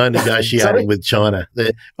 There's no negotiating with China.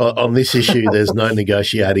 On this issue, there's no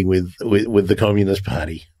negotiating with the Communist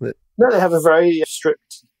Party. No, they have a very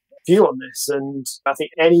strict view on this. And I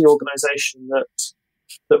think any organization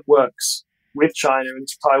that works with China and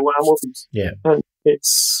Taiwan will. Yeah. And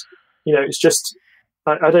it's just,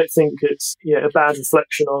 I don't think it's a bad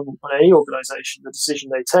reflection on any organization, the decision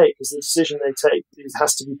they take, because the decision they take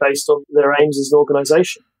has to be based on their aims as an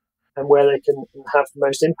organization and where they can have the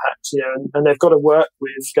most impact, and they've got to work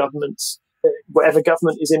with governments, whatever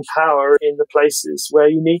government is in power in the places where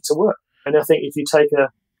you need to work. And I think if you take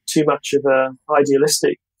too much of a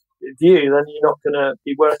idealistic view, then you're not going to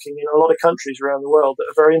be working in a lot of countries around the world that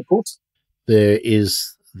are very important. There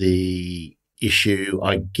is the issue,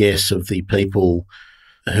 I guess, of the people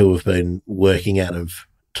who have been working out of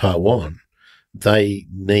Taiwan. They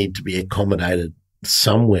need to be accommodated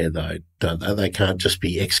somewhere, though, don't they? They can't just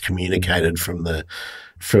be excommunicated from the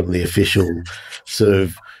official sort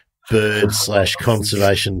of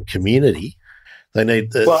bird/conservation community. They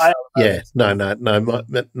need me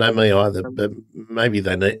either, but maybe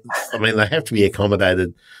they need. I mean, they have to be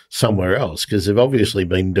accommodated somewhere else because they've obviously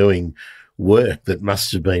been doing work that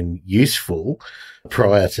must have been useful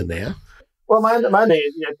prior to now. Well, my understanding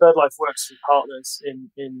is, BirdLife works with partners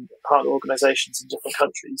in partner organisations in different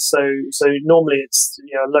countries. So normally it's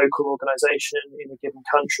a local organisation in a given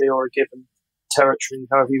country or a given territory,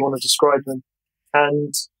 however you want to describe them,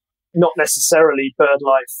 and not necessarily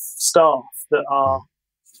BirdLife staff that are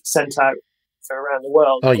sent out around the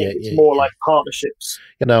world. It's more like partnerships.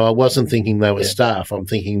 I wasn't thinking they were staff. I'm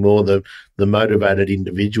thinking more the motivated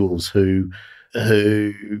individuals who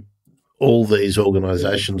all these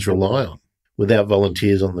organisations rely on. Without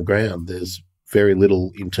volunteers on the ground, there's very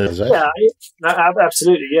little internalisation. Yeah,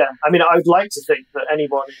 absolutely. Yeah, I mean, I would like to think that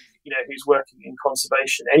anyone who's working in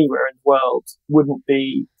conservation anywhere in the world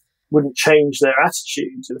wouldn't change their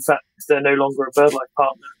attitude to the fact that they're no longer a BirdLife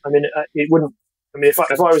partner. I mean, it wouldn't. I mean, if I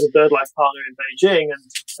was a BirdLife partner in Beijing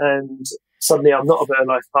and suddenly I'm not a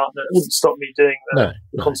BirdLife partner, it wouldn't stop me doing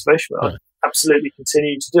the conservation work. I'd absolutely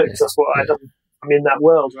continue to do it because that's what I've done. I'm in that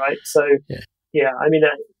world, right? So, I mean,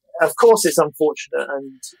 of course it's unfortunate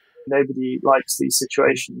and nobody likes these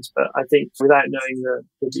situations, but I think without knowing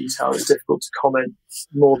the detail, it's difficult to comment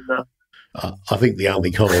more than that. I think the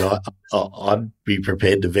only comment I'd be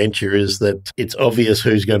prepared to venture is that it's obvious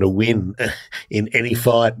who's going to win in any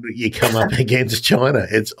fight you come up against China.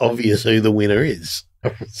 It's obvious who the winner is.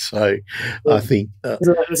 So I think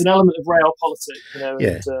there's an element of real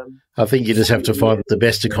politics, I think you just have to find the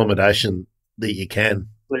best accommodation that you can.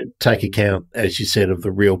 Take account, as you said, of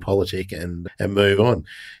the real politic and move on.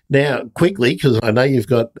 Now, quickly, because I know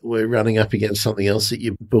we're running up against something else that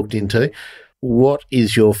you've booked into. What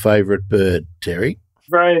is your favourite bird, Terry?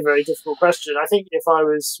 Very, very difficult question. I think if I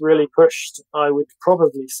was really pushed, I would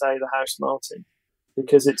probably say the house martin,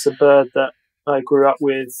 because it's a bird that I grew up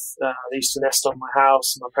with. I used to nest on my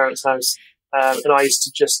house, my parents' house, and I used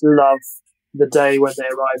to just love the day when they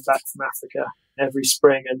arrived back from Africa every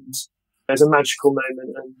spring, and it was a magical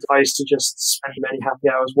moment, and I used to just spend many happy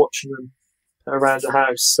hours watching them around the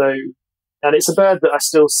house. So, and it's a bird that I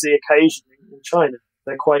still see occasionally in China.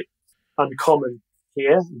 They're quite uncommon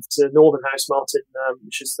here. It's a northern house martin,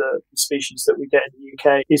 which is the species that we get in the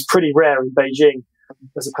UK, is pretty rare in Beijing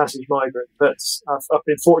as a passage migrant, but I've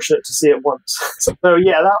been fortunate to see it once. So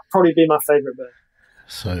yeah, that would probably be my favourite bird.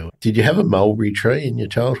 So did you have a mulberry tree in your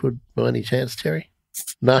childhood by any chance, Terry?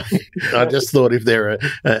 No, I just thought if there are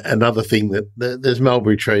another thing that there's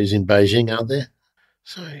mulberry trees in Beijing, aren't there?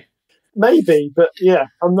 So maybe, but yeah,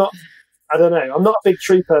 I don't know. I'm not a big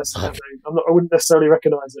tree person. Okay. I wouldn't necessarily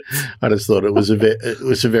recognise it. I just thought it was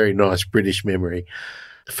a very nice British memory.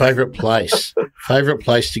 Favourite place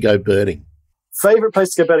to go birding? Favourite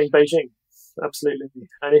place to go birding, Beijing. absolutely.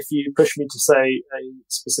 And if you push me to say a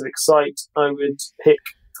specific site,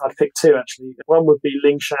 I'd pick two actually. One would be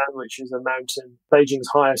Lingshan, which is a mountain, Beijing's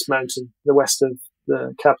highest mountain, the west of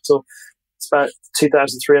the capital. It's about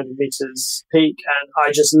 2,300 meters peak, and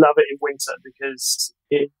I just love it in winter because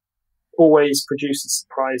it always produces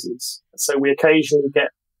surprises. So we occasionally get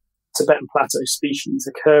Tibetan plateau species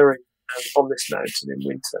occurring on this mountain in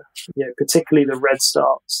winter. Particularly the red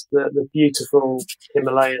starts, the beautiful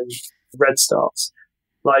Himalayan red starts,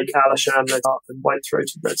 like Alishan red start and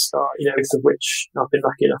white-throated red start, both of which I've been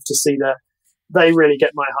lucky enough to see there. They really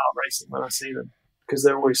get my heart racing when I see them because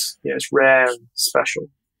they're always, it's rare and special.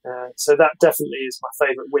 So that definitely is my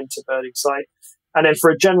favourite winter birding site. And then for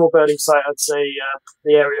a general birding site, I'd say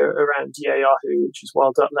the area around Yeyahu, which is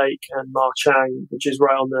Wild Duck Lake, and Ma Chang, which is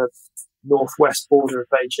right on the northwest border of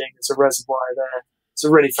Beijing. There's a reservoir there. It's a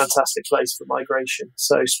really fantastic place for migration.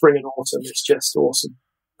 So spring and autumn, it's just awesome.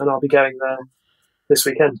 And I'll be going there this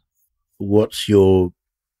weekend. What's your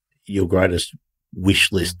greatest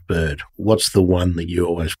wish list bird? What's the one that you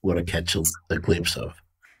always want to catch a glimpse of?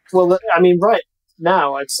 Well, I mean, right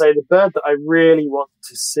now, I'd say the bird that I really want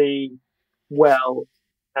to see well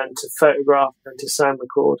and to photograph and to sound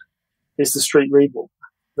record is the street reedwalk,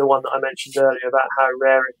 the one that I mentioned earlier about how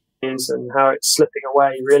rare it is and how it's slipping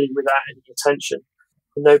away really without any attention.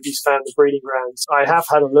 And nobody's found the breeding grounds. I have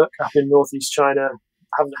had a look up in northeast China.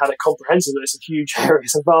 I haven't had a comprehensive look. It's a huge area.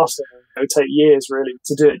 It's a vast area. It would take years really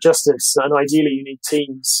to do it justice. And ideally you need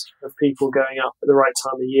teams of people going up at the right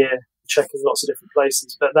time of year, checking lots of different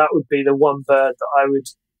places. But that would be the one bird that I would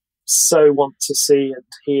so want to see and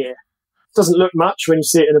hear. It doesn't look much when you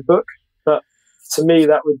see it in a book, but to me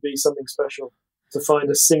that would be something special, to find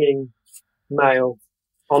a singing male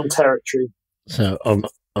on territory. So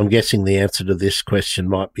I'm guessing the answer to this question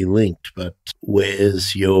might be linked, but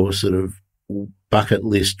where's your sort of bucket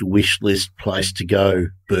list, wish list place to go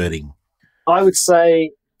birding? I would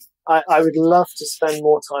say I would love to spend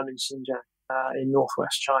more time in Xinjiang, in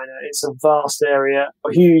northwest China. It's a vast area,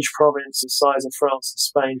 a huge province the size of France and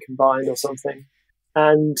Spain combined or something.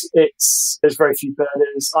 And there's very few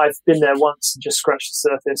birders. I've been there once and just scratched the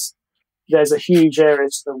surface. There's a huge area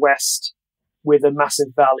to the west with a massive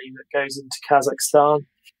valley that goes into Kazakhstan.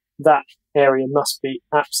 That area must be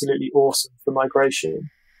absolutely awesome for migration,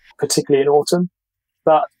 particularly in autumn.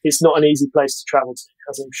 But it's not an easy place to travel to,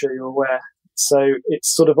 as I'm sure you're aware. So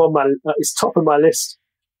it's sort of it's top of my list,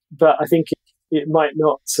 but I think it might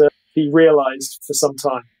not be realised for some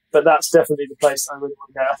time. But that's definitely the place I really want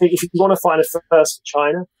to go. I think if you want to find a first in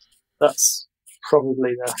China, that's probably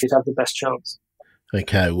where you'd have the best chance.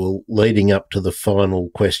 Okay, well, leading up to the final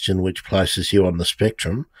question, which places you on the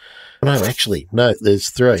spectrum. No, there's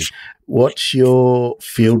three. What's your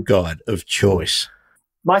field guide of choice?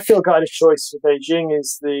 My field guide of choice for Beijing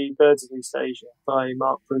is the Birds of East Asia by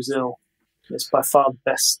Mark Brazil. It's by far the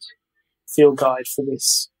best field guide for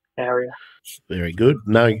this area. Very good.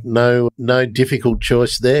 No difficult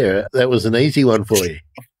choice there. That was an easy one for you.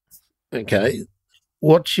 Okay.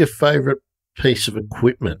 What's your favourite piece of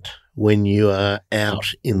equipment when you are out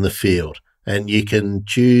in the field and you can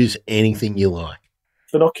choose anything you like?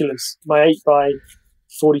 Binoculars. My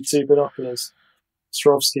 8x42 binoculars.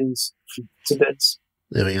 Swarovskis, Tibets.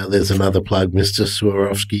 There we go. There's another plug, Mr.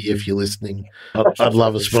 Swarovski, if you're listening. I'd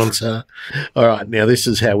love a sponsor. All right. Now, this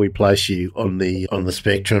is how we place you on the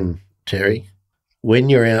spectrum, Terry. When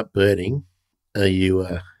you're out birding, are you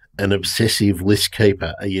an obsessive list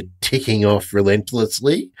keeper? Are you ticking off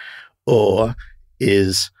relentlessly? Or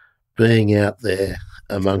is being out there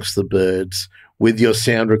amongst the birds with your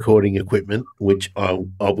sound recording equipment, which I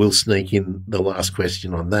will sneak in the last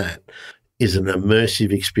question on that, is an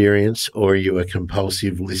immersive experience, or are you a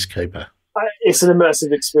compulsive list keeper? It's an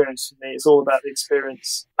immersive experience for me. It's all about the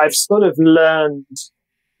experience. I've sort of learned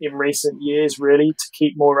in recent years, really, to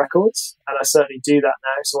keep more records, and I certainly do that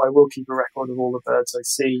now, so I will keep a record of all the birds I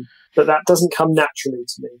see. But that doesn't come naturally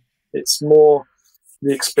to me. It's more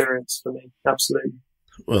the experience for me, absolutely.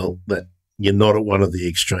 Well, you're not at one of the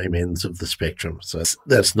extreme ends of the spectrum, so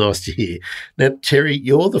that's nice to hear. Now, Terry,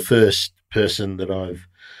 you're the first person that I've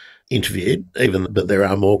interviewed, but there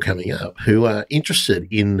are more coming up, who are interested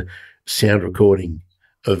in sound recording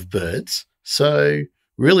of birds. So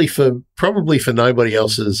really probably for nobody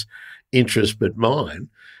else's interest but mine,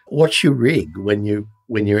 what's your rig when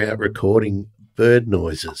you're out recording bird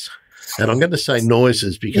noises? And I'm going to say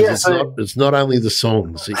noises because it's not only the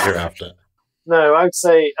songs that you're after. No, I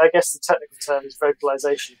guess the technical term is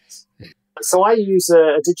vocalizations. So I use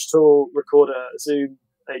a digital recorder, a Zoom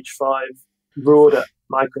H5 broader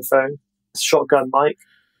microphone, shotgun mic.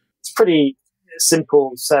 It's pretty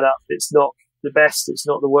simple setup. It's not the best, it's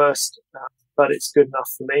not the worst. but it's good enough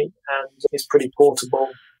for me, and it's pretty portable,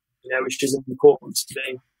 which is important to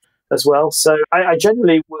me as well. So I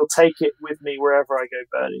generally will take it with me wherever I go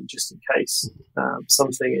birding, just in case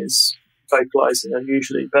something is vocalizing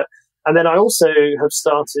unusually. And then I also have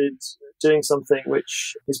started doing something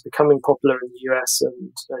which is becoming popular in the US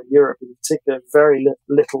and Europe in particular, very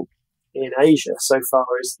little in Asia so far,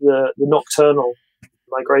 is the nocturnal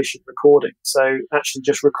migration recording. So actually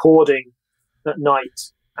just recording at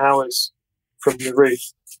night, hours from the roof,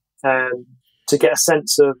 to get a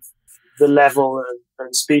sense of the level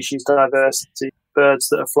and species diversity of birds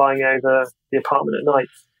that are flying over the apartment at night.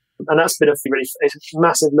 And that's been it's a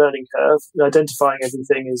massive learning curve. Identifying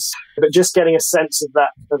everything but just getting a sense of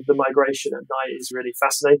the migration at night is really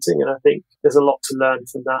fascinating. And I think there's a lot to learn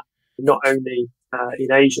from that, not only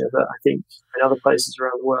in Asia, but I think in other places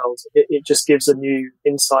around the world. It just gives a new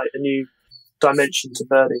insight, a new dimension to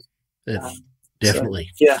birding.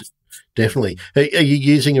 Definitely. So, yeah. Definitely. Are you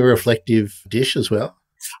using a reflective dish as well?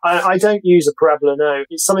 I don't use a parabola, no.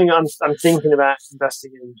 It's something I'm thinking about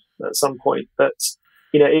investing in at some point. But,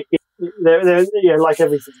 they're like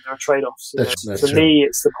everything, there are trade-offs. That's For true. me,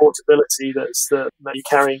 it's the portability that's you're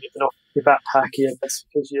carrying it off your backpack here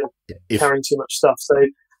because you're carrying too much stuff. So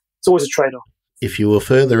it's always a trade-off. If you were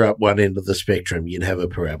further up one end of the spectrum, you'd have a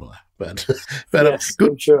parabola. But yes,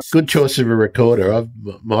 good choice of a recorder.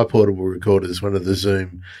 My portable recorder is one of the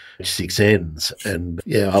Zoom 6Ns, and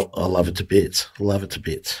I love it to bits.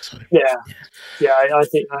 So, I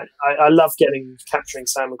think I love capturing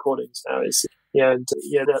sound recordings now.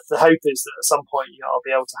 The hope is that at some point I'll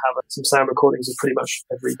be able to have some sound recordings of pretty much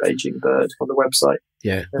every Beijing bird on the website.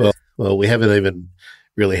 Yeah, well, we haven't even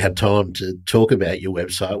really had time to talk about your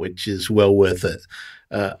website, which is well worth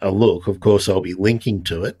a look. Of course, I'll be linking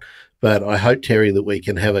to it, but I hope, Terry, that we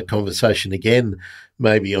can have a conversation again,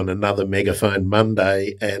 maybe on another Megaphone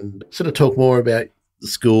Monday, and sort of talk more about the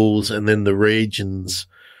schools and then the regions,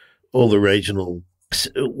 all the regional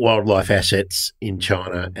wildlife assets in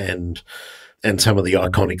China and some of the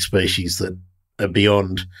iconic species that are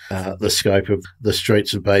beyond the scope of the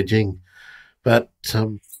streets of Beijing. But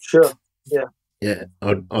sure, yeah. Yeah,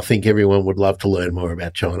 I think everyone would love to learn more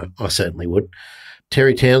about China. I certainly would.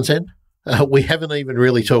 Terry Townsend, we haven't even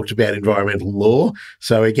really talked about environmental law.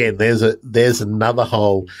 So again, there's another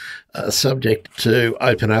whole subject to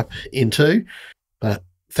open up into. But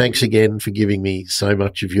thanks again for giving me so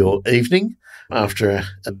much of your evening after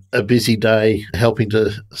a busy day helping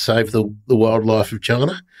to save the wildlife of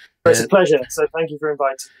China. It's a pleasure. So thank you for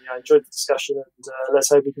inviting me. I enjoyed the discussion, and let's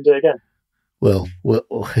hope we can do it again. Well,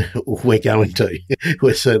 we're going to.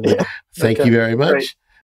 We're certainly. Thank you very much. Great.